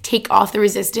like take off the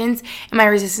resistance, and my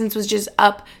resistance was just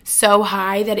up so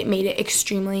high that it made it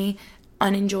extremely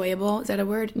unenjoyable. Is that a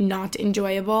word? Not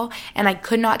enjoyable. And I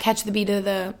could not catch the beat of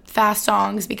the fast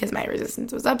songs because my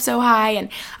resistance was up so high, and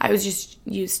I was just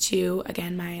used to,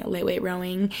 again, my lightweight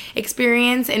rowing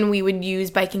experience, and we would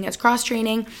use biking as cross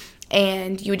training.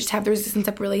 And you would just have the resistance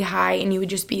up really high, and you would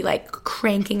just be like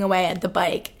cranking away at the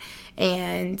bike,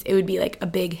 and it would be like a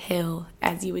big hill,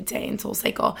 as you would say in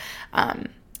SoulCycle.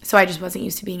 So I just wasn't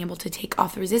used to being able to take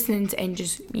off the resistance and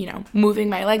just, moving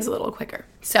my legs a little quicker.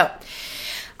 So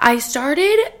I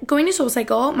started going to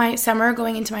SoulCycle my summer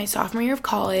going into my sophomore year of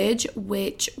college,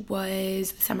 which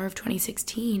was the summer of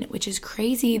 2016, which is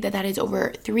crazy that is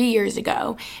over 3 years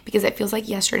ago, because it feels like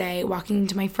yesterday walking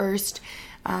into my first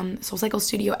SoulCycle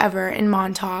studio ever in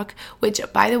Montauk, which,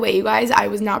 by the way, you guys, I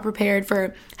was not prepared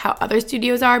for how other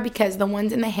studios are, because the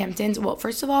ones in the Hamptons, well,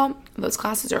 first of all, those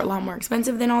classes are a lot more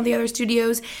expensive than all the other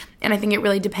studios, and I think it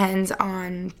really depends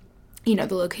on, you know,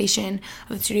 the location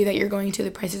of the studio that you're going to.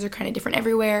 The prices are kind of different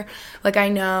everywhere. Like, I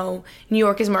know New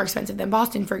York is more expensive than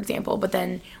Boston, for example, but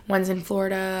then ones in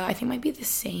Florida I think might be the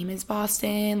same as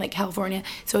Boston, like California,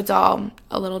 so it's all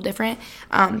a little different.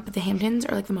 But the Hamptons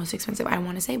are like the most expensive. I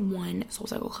want to say one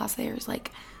SoulCycle class there is like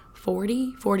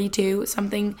 40, 42,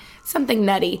 something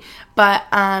nutty. But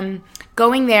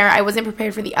going there, I wasn't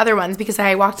prepared for the other ones, because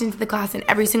I walked into the class and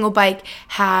every single bike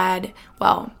had,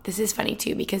 well, this is funny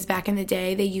too, because back in the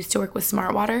day, they used to work with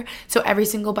smart water. So every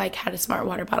single bike had a smart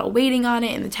water bottle waiting on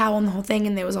it, and the towel and the whole thing,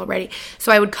 and it was all ready.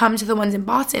 So I would come to the ones in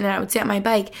Boston and I would sit on my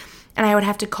bike, and I would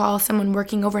have to call someone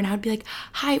working over, and I would be like,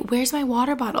 hi, where's my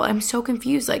water bottle? I'm so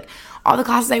confused. Like, all the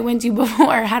classes I went to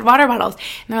before had water bottles.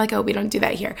 And they're like, oh, we don't do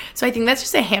that here. So I think that's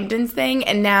just a Hamptons thing.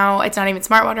 And now it's not even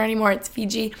smart water anymore. It's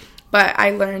Fiji. But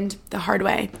I learned the hard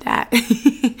way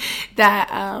that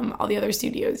all the other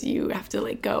studios, you have to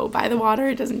like go buy the water.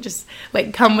 It doesn't just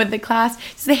like come with the class.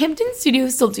 So the Hamptons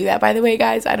studios still do that, by the way,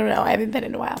 guys. I don't know. I haven't been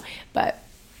in a while. But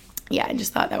yeah, I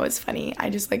just thought that was funny. I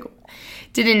just like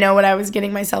didn't know what I was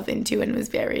getting myself into, and was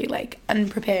very like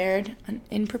unprepared.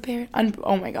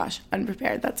 Oh my gosh,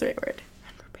 unprepared. That's the right word.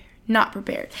 Unprepared. Not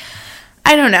prepared.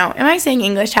 I don't know. Am I saying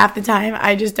English half the time?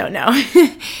 I just don't know.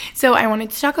 So I wanted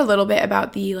to talk a little bit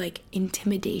about the like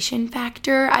intimidation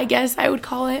factor, I guess I would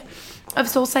call it, of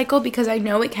SoulCycle, because I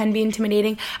know it can be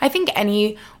intimidating. I think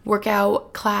any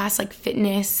workout class, like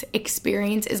fitness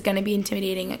experience, is going to be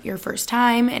intimidating at your first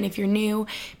time, and if you're new,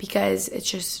 because it's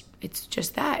just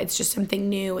that. It's just something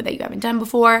new that you haven't done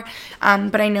before.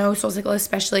 But I know SoulCycle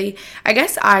especially, I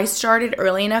guess I started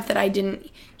early enough that I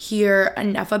didn't hear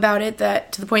enough about it,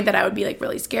 that to the point that I would be like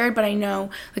really scared. But I know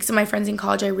like some of my friends in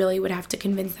college, I really would have to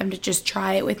convince them to just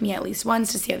try it with me at least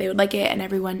once to see how they would like it, and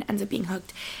everyone ends up being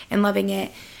hooked and loving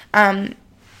it.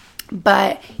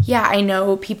 But yeah, I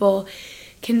know people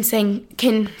can think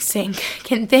that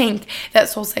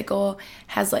SoulCycle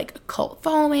has like a cult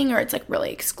following, or it's like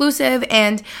really exclusive,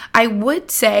 and I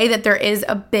would say that there is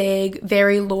a big,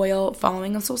 very loyal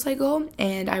following of SoulCycle,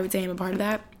 and I would say I'm a part of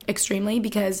that extremely,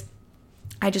 because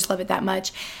I just love it that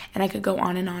much, and I could go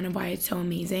on and on of why it's so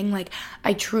amazing. Like,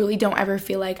 I truly don't ever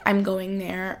feel like I'm going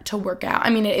there to work out. I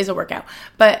mean, it is a workout,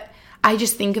 but I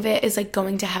just think of it as like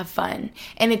going to have fun,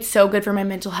 and it's so good for my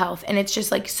mental health, and it's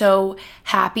just like so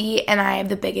happy, and I have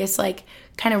the biggest like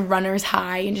kind of runner's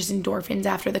high and just endorphins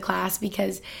after the class,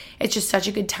 because it's just such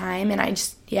a good time, and I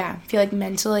just feel like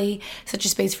mentally such a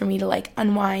space for me to like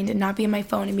unwind and not be on my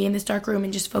phone and be in this dark room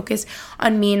and just focus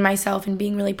on me and myself and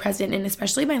being really present. And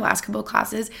especially my last couple of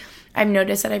classes, I've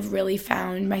noticed that I've really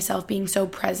found myself being so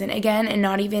present again, and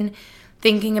not even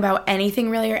thinking about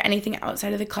anything really or anything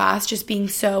outside of the class, just being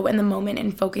so in the moment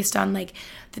and focused on like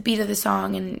the beat of the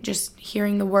song and just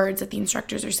hearing the words that the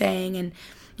instructors are saying. And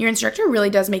your instructor really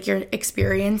does make your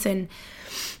experience, and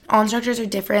all instructors are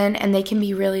different, and they can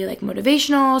be really like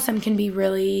motivational. Some can be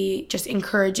really just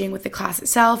encouraging with the class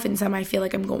itself, and some I feel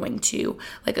like I'm going to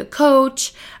like a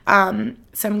coach. Some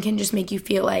can just make you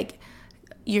feel like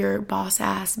your boss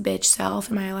ass bitch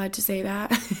self. Am I allowed to say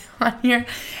that on here?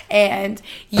 And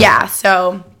yeah,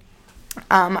 so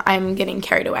I'm getting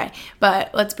carried away,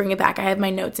 but let's bring it back. I have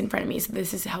my notes in front of me, so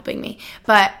this is helping me.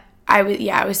 But I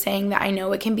was saying that I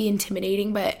know it can be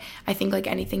intimidating, but I think like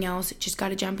anything else, just got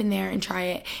to jump in there and try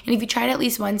it. And if you tried it at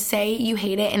least once, say you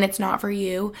hate it and it's not for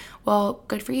you, well,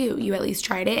 good for you. You at least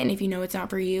tried it. And if you know it's not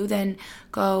for you, then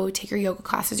go take your yoga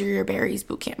classes or your berries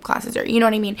bootcamp classes, or you know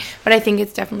what I mean? But I think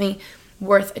it's definitely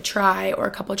worth a try or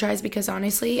a couple tries, because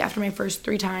honestly, after my first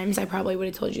 3 times, I probably would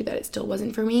have told you that it still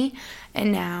wasn't for me,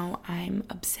 and now I'm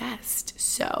obsessed.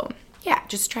 So yeah,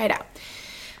 just try it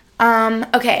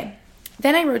out. Okay.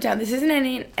 Then I wrote down, this isn't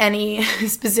any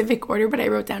specific order, but I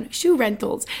wrote down shoe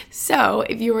rentals. So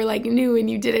if you were like new and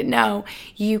you didn't know,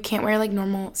 you can't wear like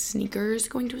normal sneakers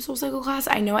going to a SoulCycle class.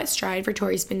 I know at Stride for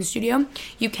Tori Spin Studio,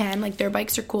 you can, like their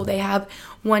bikes are cool. They have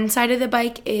one side of the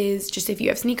bike is just if you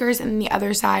have sneakers, and the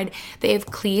other side they have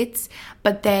cleats,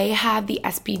 but they have the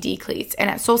SPD cleats.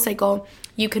 And at SoulCycle,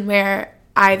 you can wear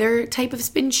either type of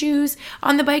spin shoes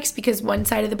on the bikes, because one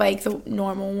side of the bike, the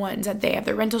normal ones that they have,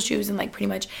 their rental shoes, and like pretty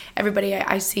much everybody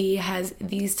I see has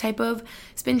these type of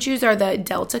spin shoes, are the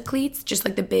Delta cleats, just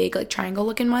like the big like triangle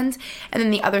looking ones, and then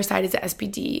the other side is the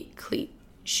SPD cleat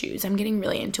shoes. I'm getting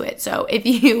really into it. So if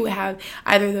you have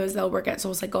either of those, they'll work at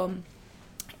SoulCycle.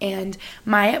 And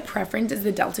my preference is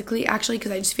the Delta cleat, actually,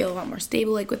 because I just feel a lot more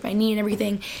stable, like with my knee and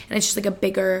everything. And it's just like a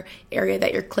bigger area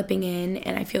that you're clipping in,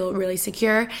 and I feel really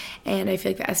secure. And I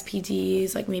feel like the SPD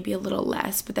is like maybe a little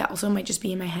less, but that also might just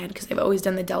be in my head because I've always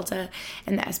done the Delta,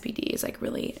 and the SPD is like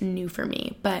really new for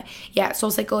me. But yeah,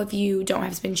 SoulCycle, if you don't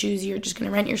have spin shoes, you're just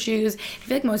gonna rent your shoes. I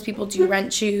feel like most people do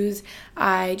rent shoes.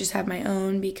 I just have my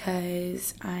own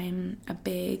because I'm a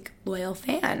big loyal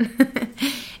fan.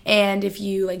 And if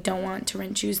you like don't want to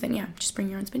rent shoes, then yeah, just bring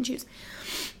your own spin shoes.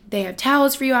 They have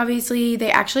towels for you, obviously.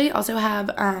 They actually also have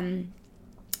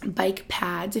bike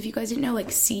pads, if you guys didn't know,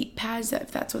 like seat pads,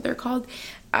 if that's what they're called.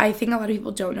 I think a lot of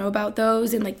people don't know about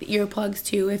those. And like the earplugs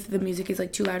too, if the music is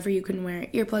like too loud for you, you can wear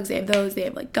earplugs. They have those. They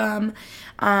have like gum,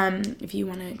 if you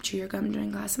want to chew your gum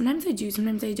during class. Sometimes I do,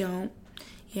 sometimes I don't.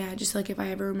 Yeah, just like if I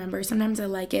ever remember. Sometimes I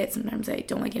like it, sometimes I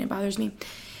don't like it, it bothers me.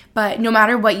 But no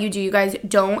matter what you do, you guys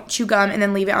don't chew gum and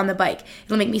then leave it on the bike.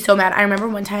 It'll make me so mad. I remember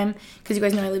one time, because you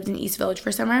guys know I lived in East Village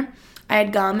for summer, I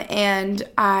had gum and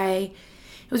it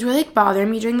was really like bothering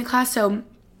me during the class, so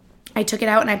I took it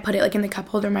out and I put it like in the cup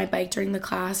holder of my bike during the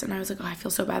class, and I was like, oh, I feel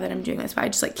so bad that I'm doing this, but I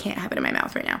just like can't have it in my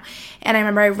mouth right now. And I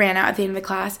remember I ran out at the end of the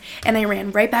class and I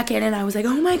ran right back in and I was like,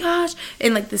 oh my gosh.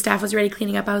 And like the staff was already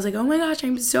cleaning up. I was like, oh my gosh,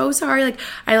 I'm so sorry. Like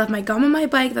I left my gum on my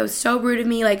bike. That was so rude of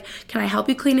me. Like, can I help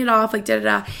you clean it off? Like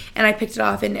da-da-da. And I picked it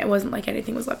off and it wasn't like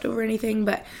anything was left over or anything,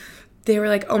 but they were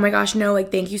like, oh my gosh, no, like,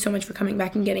 thank you so much for coming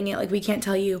back and getting it. Like, we can't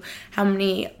tell you how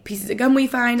many pieces of gum we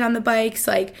find on the bikes.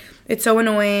 Like, it's so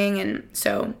annoying. And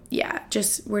so, yeah,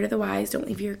 just word of the wise, don't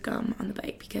leave your gum on the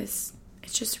bike because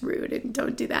it's just rude and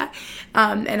don't do that.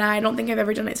 And I don't think I've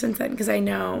ever done it since then because I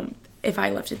know if I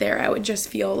left it there, I would just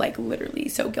feel like literally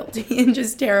so guilty and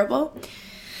just terrible.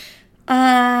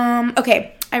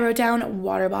 Okay, I wrote down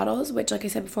water bottles, which like I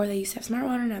said before, they used to have Smart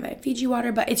Water, now they have Fiji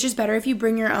water, but it's just better if you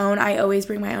bring your own. I always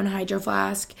bring my own hydro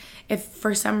flask. If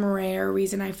for some rare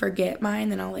reason I forget mine,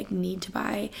 then I'll like need to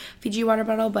buy Fiji water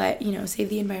bottle, but you know, save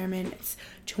the environment. It's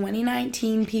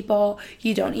 2019, people.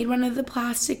 You don't need one of the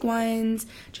plastic ones.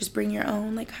 Just bring your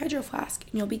own like hydro flask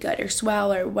and you'll be good, or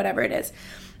Swell or whatever it is.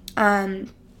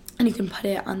 And you can put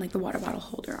it on like the water bottle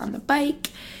holder on the bike.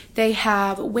 They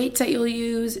have weights that you'll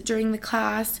use during the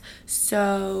class.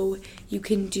 So you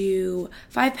can do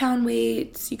 5-pound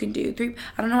weights. You can do 3.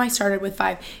 I don't know why I started with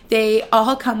 5. They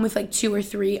all come with like 2 or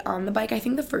 3 on the bike. I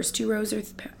think the first 2 rows are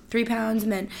 3 pounds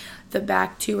and then the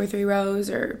back 2 or 3 rows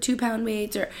are 2-pound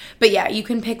weights. But yeah, you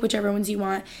can pick whichever ones you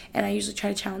want. And I usually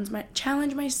try to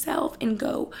challenge myself and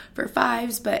go for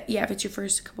 5s. But yeah, if it's your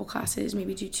first couple classes,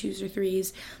 maybe do 2s or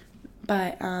 3s.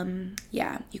 But,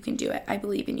 yeah, you can do it. I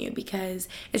believe in you because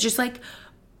it's just, like,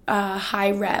 a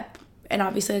high rep and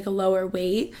obviously, like, a lower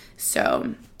weight.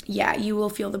 So, yeah, you will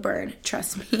feel the burn.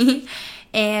 Trust me.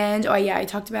 And, oh, yeah, I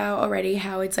talked about already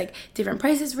how it's, like, different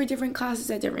prices for different classes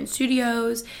at different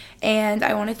studios. And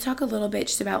I wanted to talk a little bit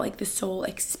just about, like, the soul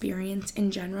experience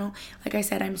in general. Like I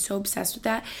said, I'm so obsessed with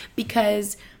that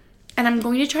because... And I'm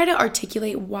going to try to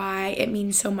articulate why it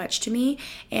means so much to me.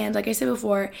 And like I said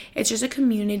before, it's just a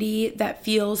community that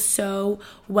feels so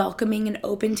welcoming and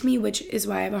open to me, which is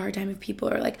why I have a hard time if people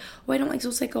are like, oh, I don't like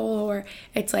SoulCycle, or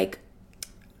it's like,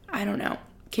 I don't know,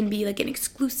 can be like an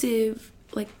exclusive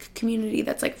like community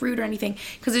that's like rude or anything,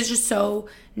 because it's just so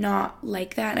not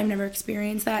like that. And I've never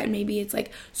experienced that. And maybe it's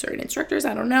like certain instructors,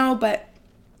 I don't know, but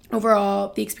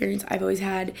overall, the experience I've always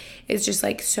had is just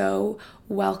like so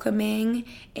welcoming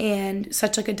and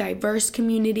such like a diverse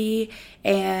community,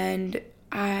 and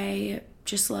I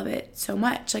just love it so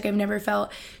much. Like I've never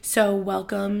felt so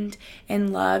welcomed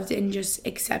and loved and just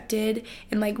accepted.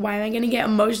 And like, why am I gonna get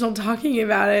emotional talking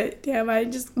about it? Damn, I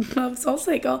just love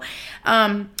SoulCycle.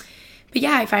 But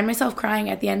yeah, I find myself crying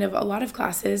at the end of a lot of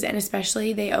classes, and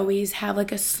especially they always have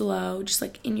like a slow, just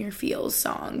like in your feels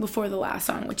song before the last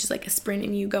song, which is like a sprint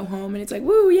and you go home and it's like,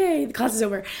 woo, yay, the class is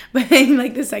over. But then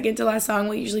like the second to last song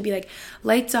will usually be like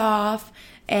lights off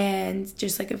and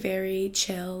just like a very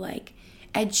chill, like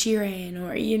Ed Sheeran,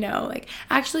 or, you know, like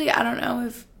actually, I don't know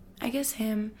if, I guess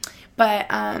him, but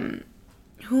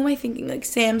who am I thinking? Like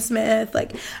Sam Smith,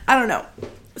 like, I don't know.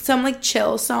 Some like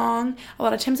chill song. A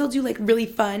lot of times they'll do like really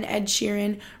fun Ed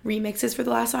Sheeran remixes for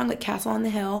the last song, like Castle on the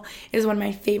Hill is one of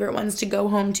my favorite ones to go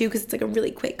home to because it's like a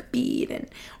really quick beat, and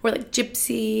or like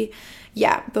Gypsy.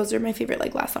 Yeah, those are my favorite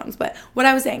like last songs. But what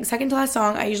I was saying, second to last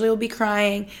song, I usually will be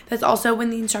crying. That's also when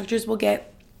the instructors will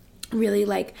get really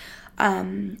like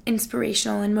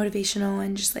inspirational and motivational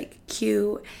and just like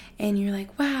cute, and you're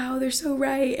like, wow, they're so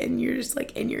right, and you're just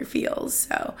like in your feels.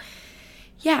 So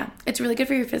yeah, it's really good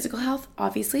for your physical health,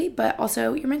 obviously, but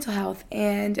also your mental health.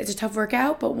 And it's a tough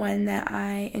workout, but one that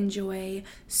I enjoy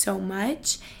so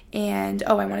much. And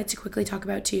I wanted to quickly talk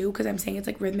about too, because I'm saying it's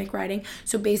like rhythmic riding.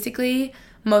 So basically,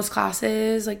 most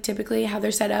classes, like typically how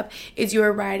they're set up is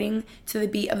you're riding to the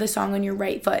beat of the song on your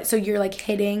right foot. So you're like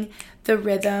hitting the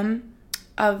rhythm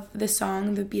of the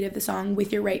song, the beat of the song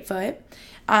with your right foot.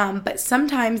 But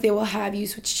sometimes they will have you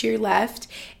switch to your left.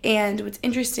 And what's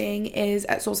interesting is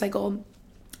at SoulCycle,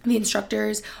 the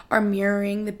instructors are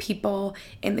mirroring the people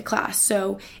in the class.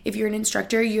 So if you're an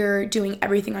instructor, you're doing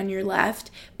everything on your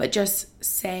left, but just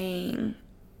saying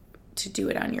to do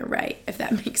it on your right, if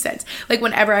that makes sense. Like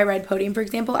whenever I ride podium, for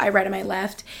example, I ride on my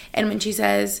left. And when she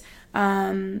says,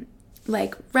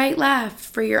 like right, left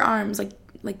for your arms,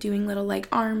 like doing little like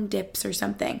arm dips or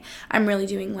something, I'm really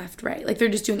doing left, right. Like they're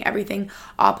just doing everything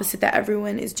opposite that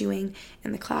everyone is doing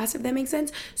in the class, if that makes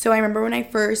sense. So I remember when I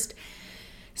first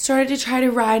started to try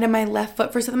to ride on my left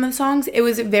foot for some of the songs, it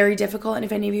was very difficult. And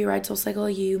if any of you ride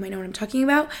SoulCycle, you might know what I'm talking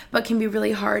about, but can be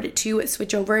really hard to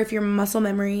switch over if your muscle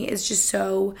memory is just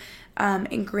so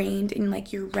ingrained in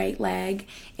like your right leg,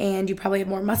 and you probably have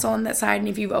more muscle on that side. And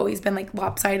if you've always been like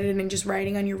lopsided and just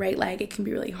riding on your right leg, it can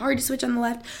be really hard to switch on the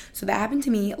left. So that happened to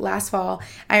me last fall.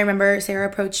 I remember Sarah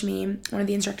approached me, one of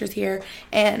the instructors here,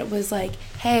 and was like,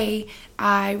 hey,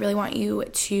 I really want you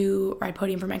to ride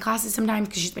podium for my classes sometimes,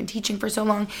 because she's been teaching for so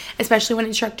long, especially when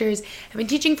instructors have been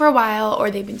teaching for a while,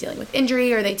 or they've been dealing with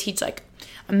injury, or they teach like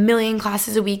a million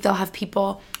classes a week. They'll have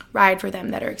people ride for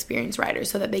them that are experienced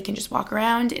riders, so that they can just walk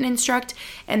around and instruct,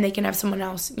 and they can have someone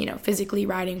else, physically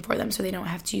riding for them, so they don't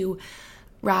have to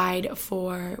ride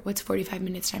for, what's 45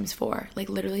 minutes times 4? Like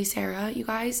literally Sarah, you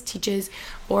guys, teaches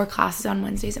 4 classes on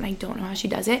Wednesdays, and I don't know how she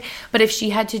does it. But if she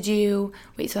had to do,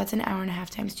 so that's an hour and a half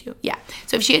times 2. Yeah.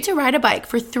 So if she had to ride a bike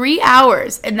for 3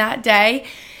 hours in that day,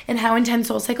 and how intense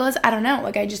SoulCycle is, I don't know.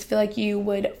 Like I just feel like you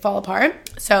would fall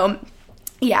apart. So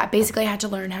yeah, basically I had to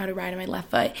learn how to ride on my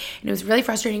left foot, and it was really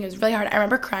frustrating. It was really hard. I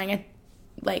remember crying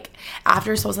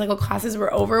after SoulCycle classes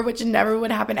were over, which never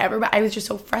would happen ever, but I was just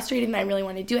so frustrated and I really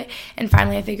wanted to do it. And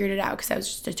finally I figured it out, because I was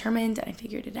just determined, and I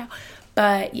figured it out.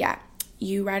 But yeah,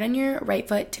 you ride on your right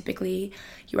foot. Typically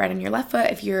you ride on your left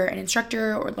foot if you're an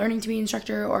instructor or learning to be an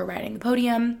instructor or riding the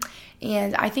podium.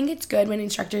 And I think it's good when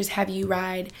instructors have you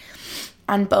ride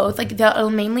on both. Like they'll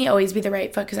mainly always be the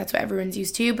right foot, because that's what everyone's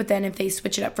used to. But then if they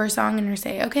switch it up for a song and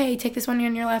say, okay, take this one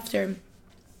on your left or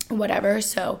whatever.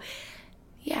 So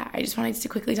yeah, I just wanted to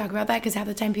quickly talk about that, because half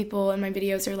the time people in my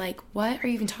videos are like, what are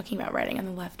you even talking about, riding on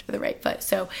the left or the right foot?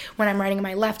 So when I'm riding on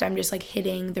my left, I'm just like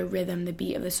hitting the rhythm, the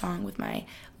beat of the song with my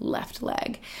left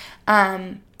leg.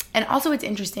 And also what's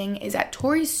interesting is at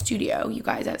Tori's studio, you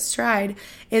guys, at Stride,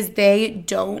 is they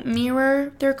don't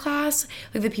mirror their class.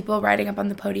 Like the people riding up on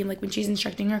the podium, like when she's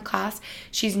instructing her class,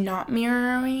 she's not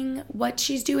mirroring what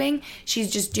she's doing. She's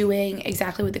just doing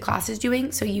exactly what the class is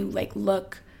doing. So you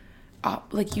look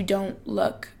up, you don't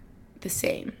look the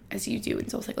same as you do in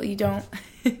SoulCycle.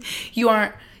 You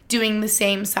aren't doing the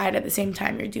same side at the same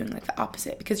time. You're doing the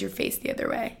opposite, because you're faced the other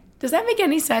way. Does that make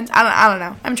any sense? I don't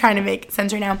know. I'm trying to make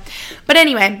sense right now. But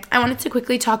anyway, I wanted to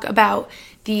quickly talk about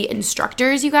the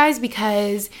instructors, you guys,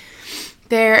 because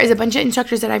there is a bunch of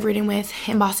instructors that I've ridden with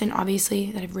in Boston,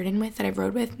 obviously, that I've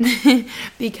rode with,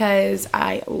 because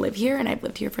I live here, and I've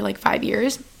lived here for 5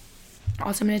 years.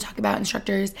 Also, I'm going to talk about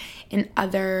instructors in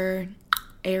other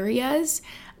areas.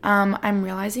 I'm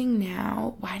realizing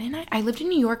now, I lived in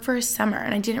New York for a summer,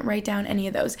 and I didn't write down any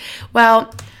of those.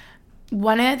 Well,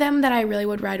 one of them that I really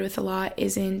would ride with a lot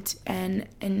isn't an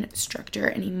instructor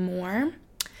anymore.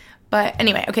 But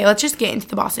anyway, okay, let's just get into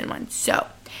the Boston one. So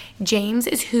James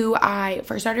is who I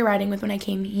first started riding with when I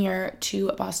came here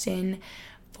to Boston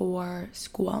for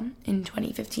school in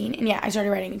 2015. And yeah, I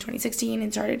started riding in 2016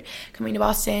 and started coming to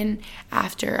Boston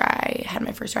after I had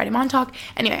my first ride in Montauk.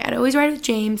 Anyway, I'd always ride with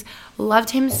James. Loved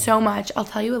him so much. I'll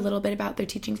tell you a little bit about their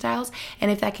teaching styles,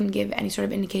 and if that can give any sort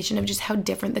of indication of just how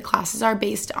different the classes are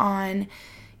based on,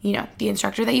 the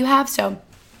instructor that you have. So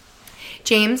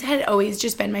James had always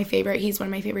just been my favorite. He's one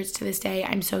of my favorites to this day.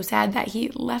 I'm so sad that he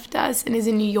left us and is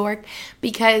in New York,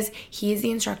 because he is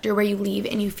the instructor where you leave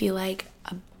and you feel like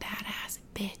a badass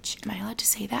bitch. Am I allowed to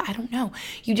say that? I don't know.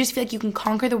 You just feel like you can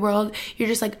conquer the world. You're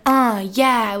just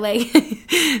yeah,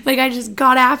 I just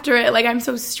got after it. I'm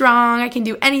so strong. I can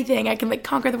do anything. I can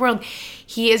conquer the world.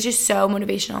 He is just so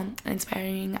motivational and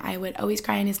inspiring. I would always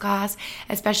cry in his class,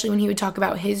 especially when he would talk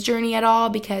about his journey at all,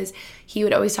 because he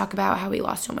would always talk about how he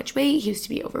lost so much weight. He used to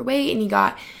be overweight, and he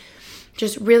got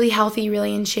just really healthy,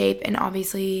 really in shape, and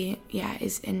obviously,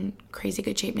 is in crazy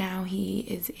good shape now. He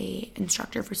is a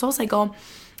instructor for SoulCycle.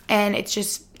 and it's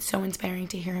just so inspiring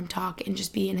to hear him talk and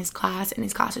just be in his class. And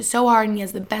his class is so hard, and he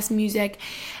has the best music,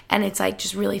 and it's like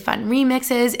just really fun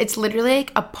remixes. It's literally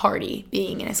like a party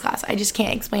being in his class. I just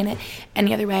can't explain it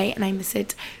any other way, and I miss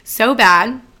it so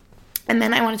bad. And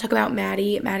then I want to talk about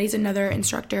Maddie. Maddie's another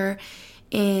instructor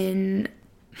in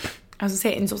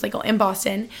SoulCycle in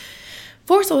Boston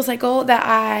for SoulCycle that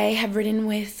I have ridden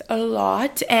with a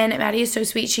lot. And Maddie is so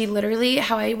sweet. She literally,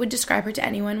 how I would describe her to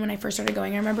anyone when I first started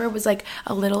going, I remember, was like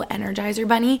a little Energizer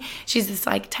bunny. She's this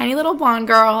like tiny little blonde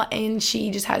girl, and she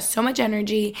just has so much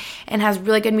energy and has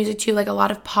really good music too, like a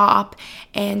lot of pop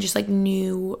and just like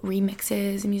new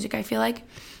remixes and music, I feel like.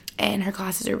 And her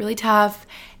classes are really tough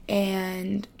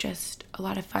and just a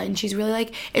lot of fun. She's really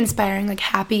like inspiring, like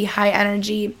happy, high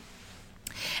energy.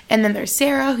 And then there's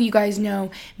Sarah, who you guys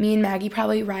know me and Maggie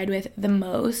probably ride with the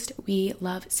most. We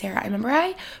love Sarah. I remember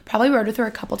I probably rode with her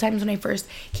a couple times when I first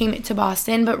came to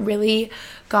Boston, but really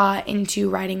got into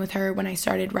riding with her when I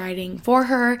started riding for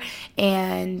her,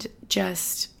 and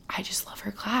I just love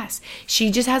her class. She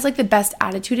just has like the best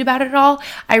attitude about it all.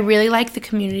 I really like the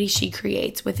community she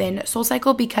creates within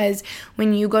SoulCycle, because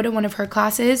when you go to one of her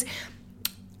classes,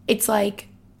 it's like,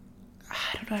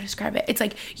 I don't know how to describe it. It's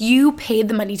like you paid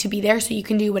the money to be there, so you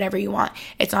can do whatever you want.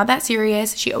 It's not that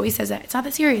serious. She always says that. It's not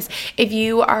that serious. If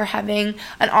you are having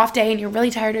an off day and you're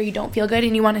really tired or you don't feel good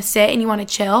and you want to sit and you want to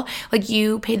chill, like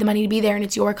you paid the money to be there and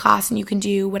it's your class and you can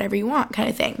do whatever you want, kind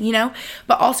of thing, you know?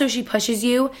 But also she pushes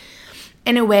you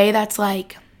in a way that's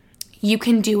like you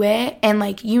can do it, and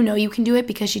like you know you can do it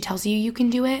because she tells you you can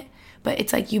do it. But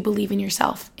it's like you believe in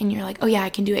yourself and you're like, oh yeah,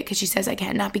 I can do it because she says I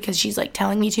can, not because she's like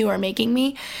telling me to or making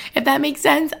me, if that makes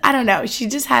sense. I don't know. She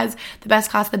just has the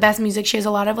best class, the best music. She has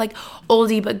a lot of like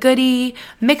oldie but goodie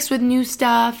mixed with new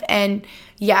stuff. And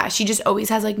yeah, she just always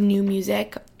has like new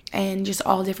music and just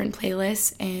all different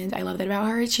playlists, and I love that about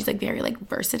her. She's like very like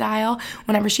versatile.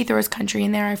 Whenever she throws country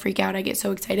in there, I freak out. I get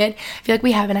so excited. I feel like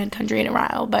we haven't had country in a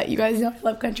while, but you guys know I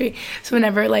love country. So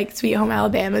whenever like Sweet Home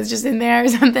Alabama is just in there or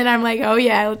something, I'm like, oh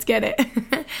yeah, let's get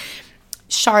it.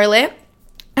 Charlotte,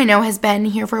 I know, has been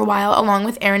here for a while, along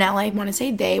with Aaron L. I want to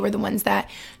say they were the ones that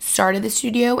started the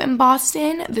studio in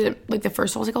Boston, the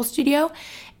first SoulCycle studio.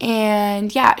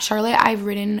 And yeah, Charlotte, I've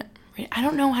ridden, I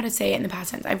don't know how to say it in the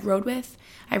past tense. I've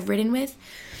ridden with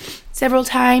several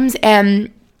times,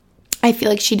 and I feel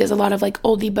like she does a lot of like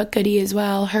oldie but goodie as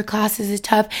well. Her classes is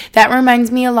tough. That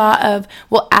reminds me a lot of,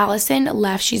 well, Allison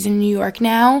left. She's in New York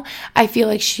now. I feel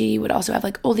like she would also have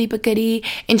like oldie but goodie,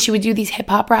 and she would do these hip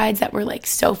hop rides that were like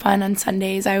so fun on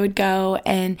Sundays. I would go,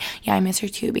 and yeah, I miss her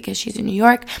too because she's in New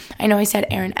York. I know I said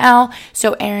Aaron L.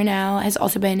 So Aaron L. has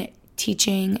also been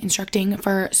instructing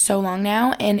for so long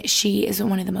now, and she is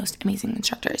one of the most amazing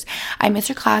instructors. I miss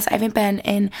her class. I haven't been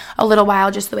in a little while,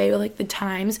 just the way like the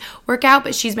times work out,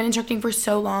 but she's been instructing for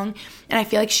so long, and I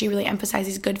feel like she really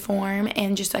emphasizes good form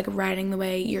and just like riding the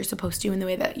way you're supposed to, in the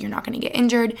way that you're not going to get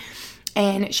injured.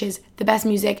 And she has the best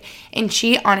music, and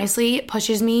she honestly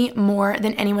pushes me more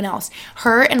than anyone else.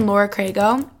 Her and Laura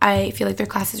Crago, I feel like their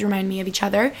classes remind me of each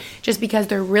other just because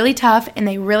they're really tough and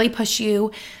they really push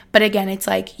you. But again, it's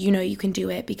like, you know, you can do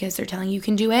it because they're telling you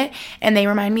can do it. And they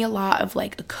remind me a lot of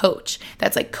like a coach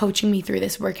that's like coaching me through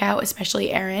this workout,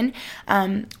 especially Erin.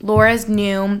 Laura's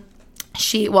new.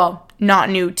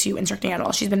 Not new to instructing at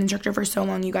all. She's been an instructor for so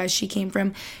long, you guys. She came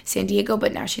from San Diego,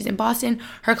 but now she's in Boston.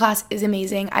 Her class is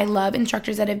amazing. I love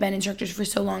instructors that have been instructors for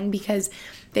so long because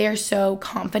they are so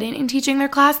confident in teaching their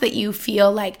class that you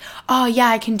feel like, oh yeah,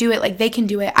 I can do it. Like they can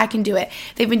do it. I can do it.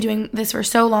 They've been doing this for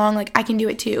so long. Like I can do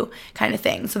it too, kind of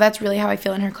thing. So that's really how I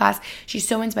feel in her class. She's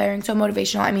so inspiring, so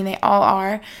motivational. I mean, they all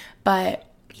are, but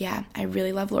yeah, I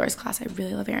really love Laura's class. I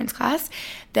really love Erin's class.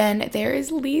 Then there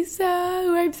is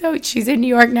Lisa, she's in New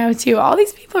York now too. All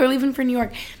these people are leaving for New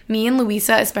York. Me and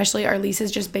Louisa especially are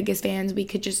Lisa's just biggest fans. We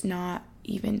could just not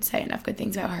even say enough good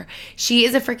things about her. She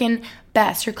is a freaking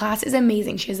best. Her class is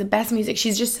amazing. She has the best music.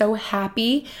 She's just so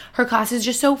happy. Her class is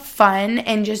just so fun,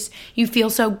 and just you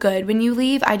feel so good when you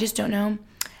leave. I just don't know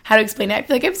how to explain it. I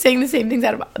feel like I'm saying the same things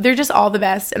they're just all the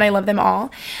best, and I love them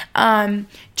all.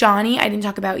 Johnny, I didn't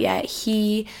talk about yet.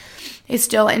 He is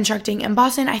still instructing in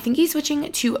Boston. I think he's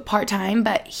switching to part-time,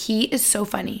 but he is so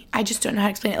funny. I just don't know how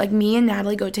to explain it. Like me and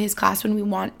Natalie go to his class when we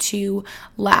want to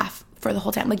laugh for the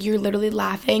whole time. Like you're literally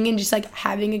laughing and just like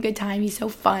having a good time. He's so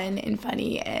fun and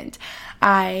funny, and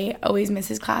I always miss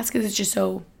his class because it's just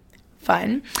so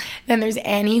fun. Then there's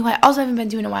Annie, who I also haven't been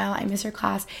to in a while. I miss her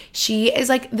class. She is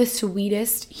like the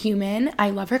sweetest human.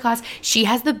 I love her class. She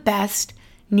has the best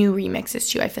new remixes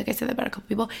too. I feel like I said that about a couple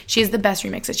people. She has the best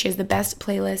remixes. She has the best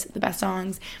playlist, the best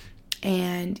songs.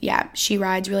 And yeah, she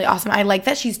rides really awesome. I like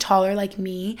that she's taller like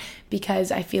me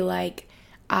because I feel like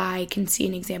I can see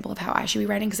an example of how I should be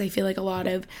riding, because I feel like a lot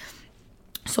of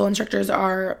soul instructors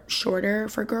are shorter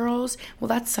for girls. Well,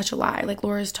 that's such a lie. Like,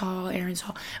 Laura's tall, Erin's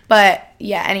tall. But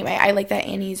yeah, anyway, I like that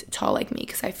Annie's tall like me,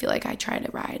 because I feel like I try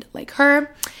to ride like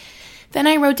her. Then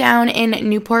I wrote down in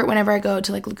Newport, whenever I go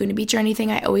to like Laguna Beach or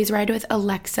anything, I always ride with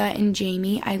Alexa and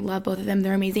Jamie. I love both of them.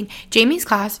 They're amazing. Jamie's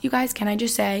class, you guys, can I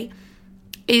just say,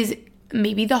 is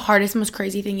maybe the hardest, most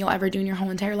crazy thing you'll ever do in your whole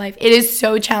entire life. It is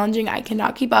so challenging. I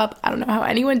cannot keep up. I don't know how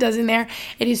anyone does in there.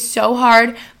 It is so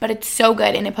hard, but it's so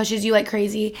good, and it pushes you like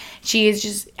crazy. She is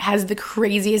just has the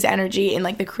craziest energy in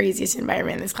like the craziest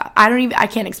environment in this class. I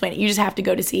can't explain it. You just have to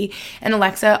go to see. And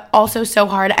Alexa, also so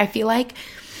hard. I feel like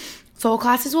soul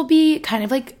classes will be kind of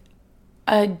like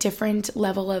a different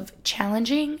level of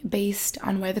challenging based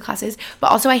on where the class is.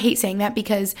 But also, I hate saying that,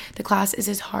 because the class is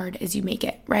as hard as you make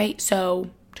it, right? So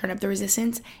turn up the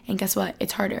resistance, and guess what?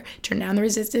 It's harder. Turn down the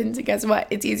resistance, and guess what?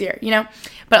 It's easier, you know?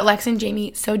 But Alexa and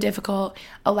Jamie, so difficult.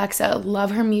 Alexa,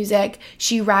 love her music.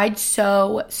 She rides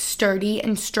so sturdy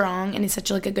and strong, and is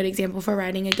such like a good example for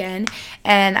riding again.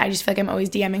 And I just feel like I'm always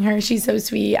DMing her. She's so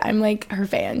sweet. I'm like her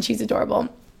fan. She's adorable.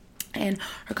 And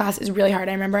her class is really hard.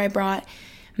 I remember I brought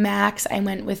Max. I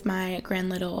went with my grand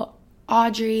little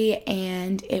Audrey,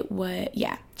 and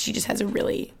she just has a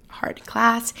really hard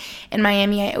class. In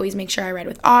Miami, I always make sure I ride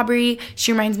with Aubrey.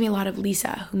 She reminds me a lot of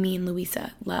Lisa, who me and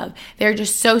Louisa love. They're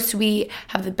just so sweet,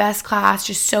 have the best class,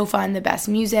 just so fun, the best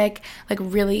music, like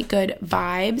really good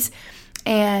vibes.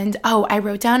 And I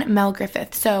wrote down Mel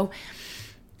Griffith. So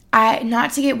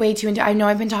not to get way too into, I know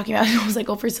I've been talking about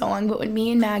SoulCycle for so long, but when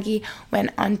me and Maggie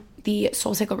went on the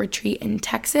SoulCycle retreat in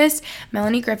Texas,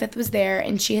 Melanie Griffith was there,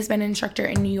 and she has been an instructor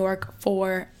in New York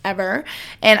forever.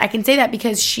 And I can say that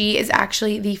because she is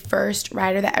actually the first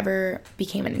rider that ever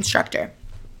became an instructor.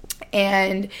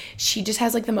 And she just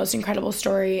has like the most incredible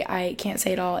story. I can't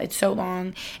say it all. It's so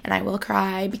long, and I will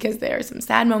cry because there are some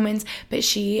sad moments, but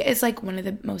she is like one of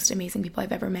the most amazing people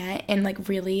I've ever met, and like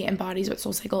really embodies what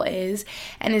SoulCycle is,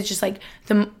 and is just like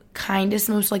the kindest,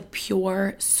 most like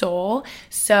pure soul.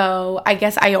 So I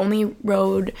guess I only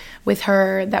rode with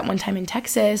her that one time in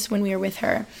Texas when we were with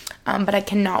her, but I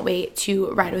cannot wait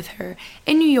to ride with her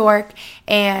in New York.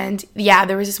 And yeah,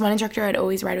 there was this one instructor I'd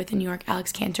always ride with in New York,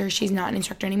 Alex Cantor. She's not an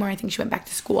instructor anymore. I think she went back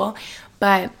to school,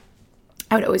 but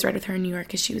I would always ride with her in New York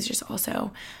because she was just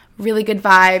also really good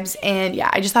vibes. And yeah,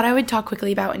 I just thought I would talk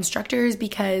quickly about instructors,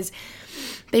 because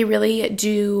they really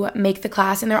do make the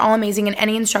class, and they're all amazing. And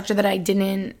any instructor that I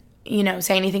didn't,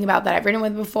 say anything about that I've ridden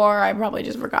with before, I probably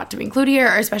just forgot to include here,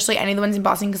 or especially any of the ones in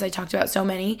Boston, because I talked about so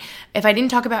many. If I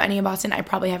didn't talk about any in Boston, I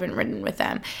probably haven't ridden with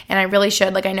them, and I really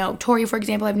should. Like, I know Tori, for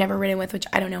example, I've never ridden with, which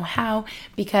I don't know how,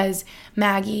 because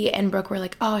Maggie and Brooke were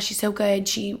like, oh, she's so good.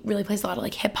 She really plays a lot of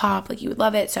like hip hop, like you would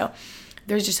love it. So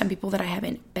there's just some people that I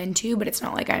haven't been to, but it's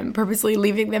not like I'm purposely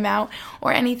leaving them out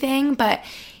or anything. But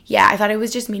yeah, I thought it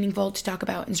was just meaningful to talk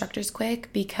about instructors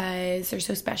quick, because they're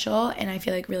so special, and I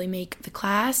feel like really make the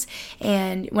class.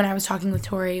 And when I was talking with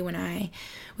Tori, when I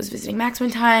was visiting Max one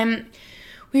time,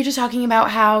 we were just talking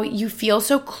about how you feel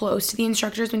so close to the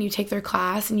instructors when you take their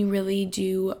class, and you really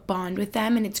do bond with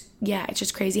them. And it's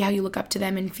just crazy how you look up to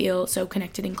them and feel so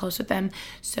connected and close with them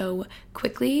so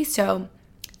quickly. So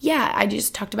yeah, I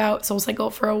just talked about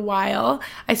SoulCycle for a while.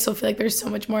 I still feel like there's so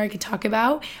much more I could talk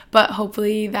about, but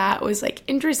hopefully that was like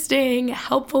interesting,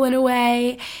 helpful in a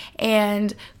way.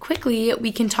 And quickly,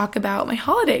 we can talk about my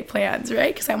holiday plans,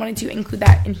 right? Because I wanted to include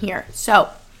that in here. So,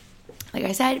 like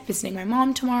I said, visiting my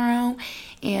mom tomorrow,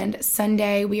 and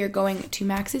Sunday we are going to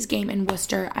Max's game in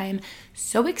Worcester. I'm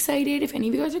so excited. If any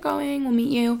of you guys are going, we'll meet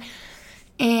you.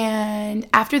 And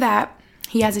after that,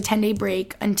 he has a 10-day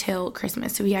break until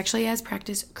Christmas. So he actually has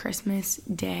practice Christmas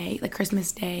Day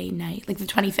night, like the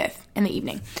 25th in the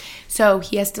evening. So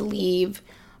he has to leave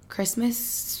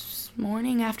Christmas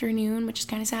morning, afternoon, which is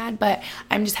kind of sad. But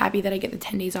I'm just happy that I get the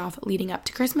 10 days off leading up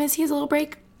to Christmas. He has a little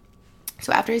break.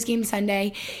 So after his game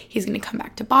Sunday, he's going to come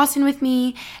back to Boston with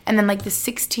me. And then like the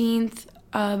 16th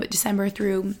of December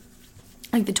through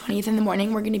like the 20th in the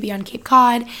morning, we're going to be on Cape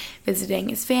Cod visiting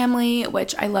his family,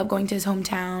 which I love going to his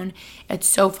hometown. It's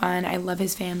so fun. I love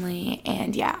his family.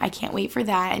 And yeah, I can't wait for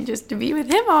that and just to be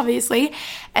with him, obviously.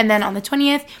 And then on the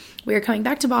 20th, we are coming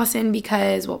back to Boston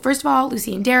because, well, first of all,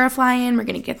 Lucy and Dara fly in. We're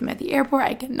going to get them at the airport.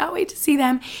 I cannot wait to see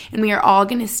them. And we are all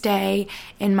going to stay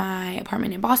in my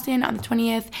apartment in Boston on the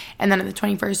 20th. And then on the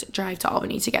 21st, drive to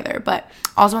Albany together. But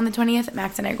also on the 20th,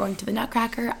 Max and I are going to the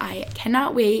Nutcracker. I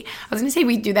cannot wait. I was going to say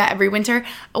we do that every winter.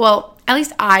 Well, at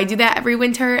least I do that every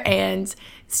winter. And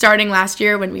starting last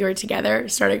year when we were together,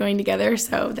 started going together.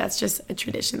 So that's just a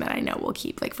tradition that I know we'll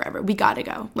keep like forever. We got to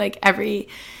go like every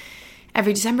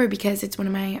December because it's one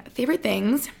of my favorite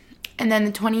things. And then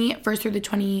the 21st through the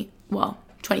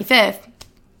 25th,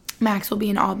 Max will be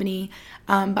in Albany,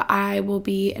 but I will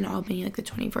be in Albany like the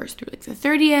 21st through like the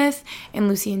 30th, and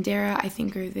Lucy and Dara I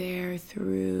think are there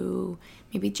through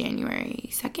maybe January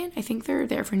 2nd. I think they're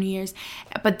there for New Year's,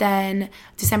 but then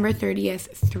December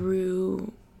 30th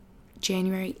through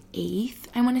January 8th,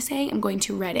 I want to say, I'm going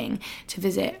to Reading to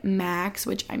visit Max,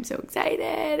 which I'm so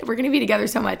excited. We're going to be together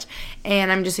so much,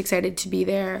 and I'm just excited to be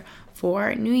there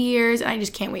for New Year's, and I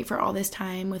just can't wait for all this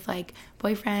time with like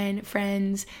boyfriend,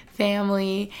 friends,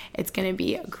 family. It's going to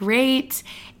be great.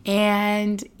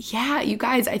 And yeah, you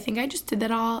guys, I think I just did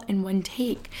that all in one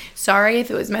take. Sorry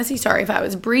if it was messy. Sorry if I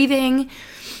was breathing.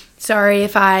 Sorry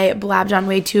if I blabbed on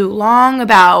way too long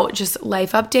about just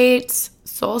life updates,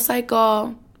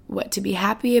 SoulCycle, what to be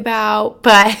happy about,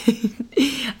 but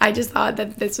I just thought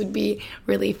that this would be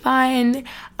really fun.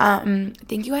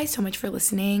 Thank you guys so much for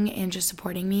listening and just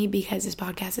supporting me, because this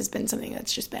podcast has been something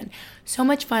that's just been so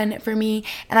much fun for me.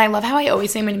 And I love how I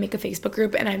always say I'm going to make a Facebook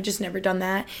group, and I've just never done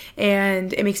that.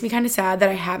 And it makes me kind of sad that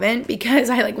I haven't, because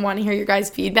I like want to hear your guys'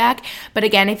 feedback. But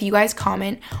again, if you guys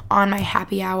comment on my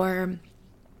happy hour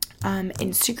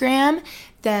Instagram,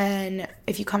 then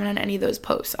if you comment on any of those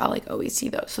posts, I'll like always see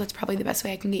those. So that's probably the best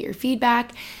way I can get your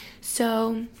feedback.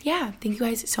 So yeah, thank you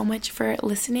guys so much for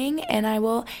listening, and I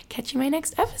will catch you in my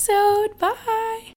next episode. Bye.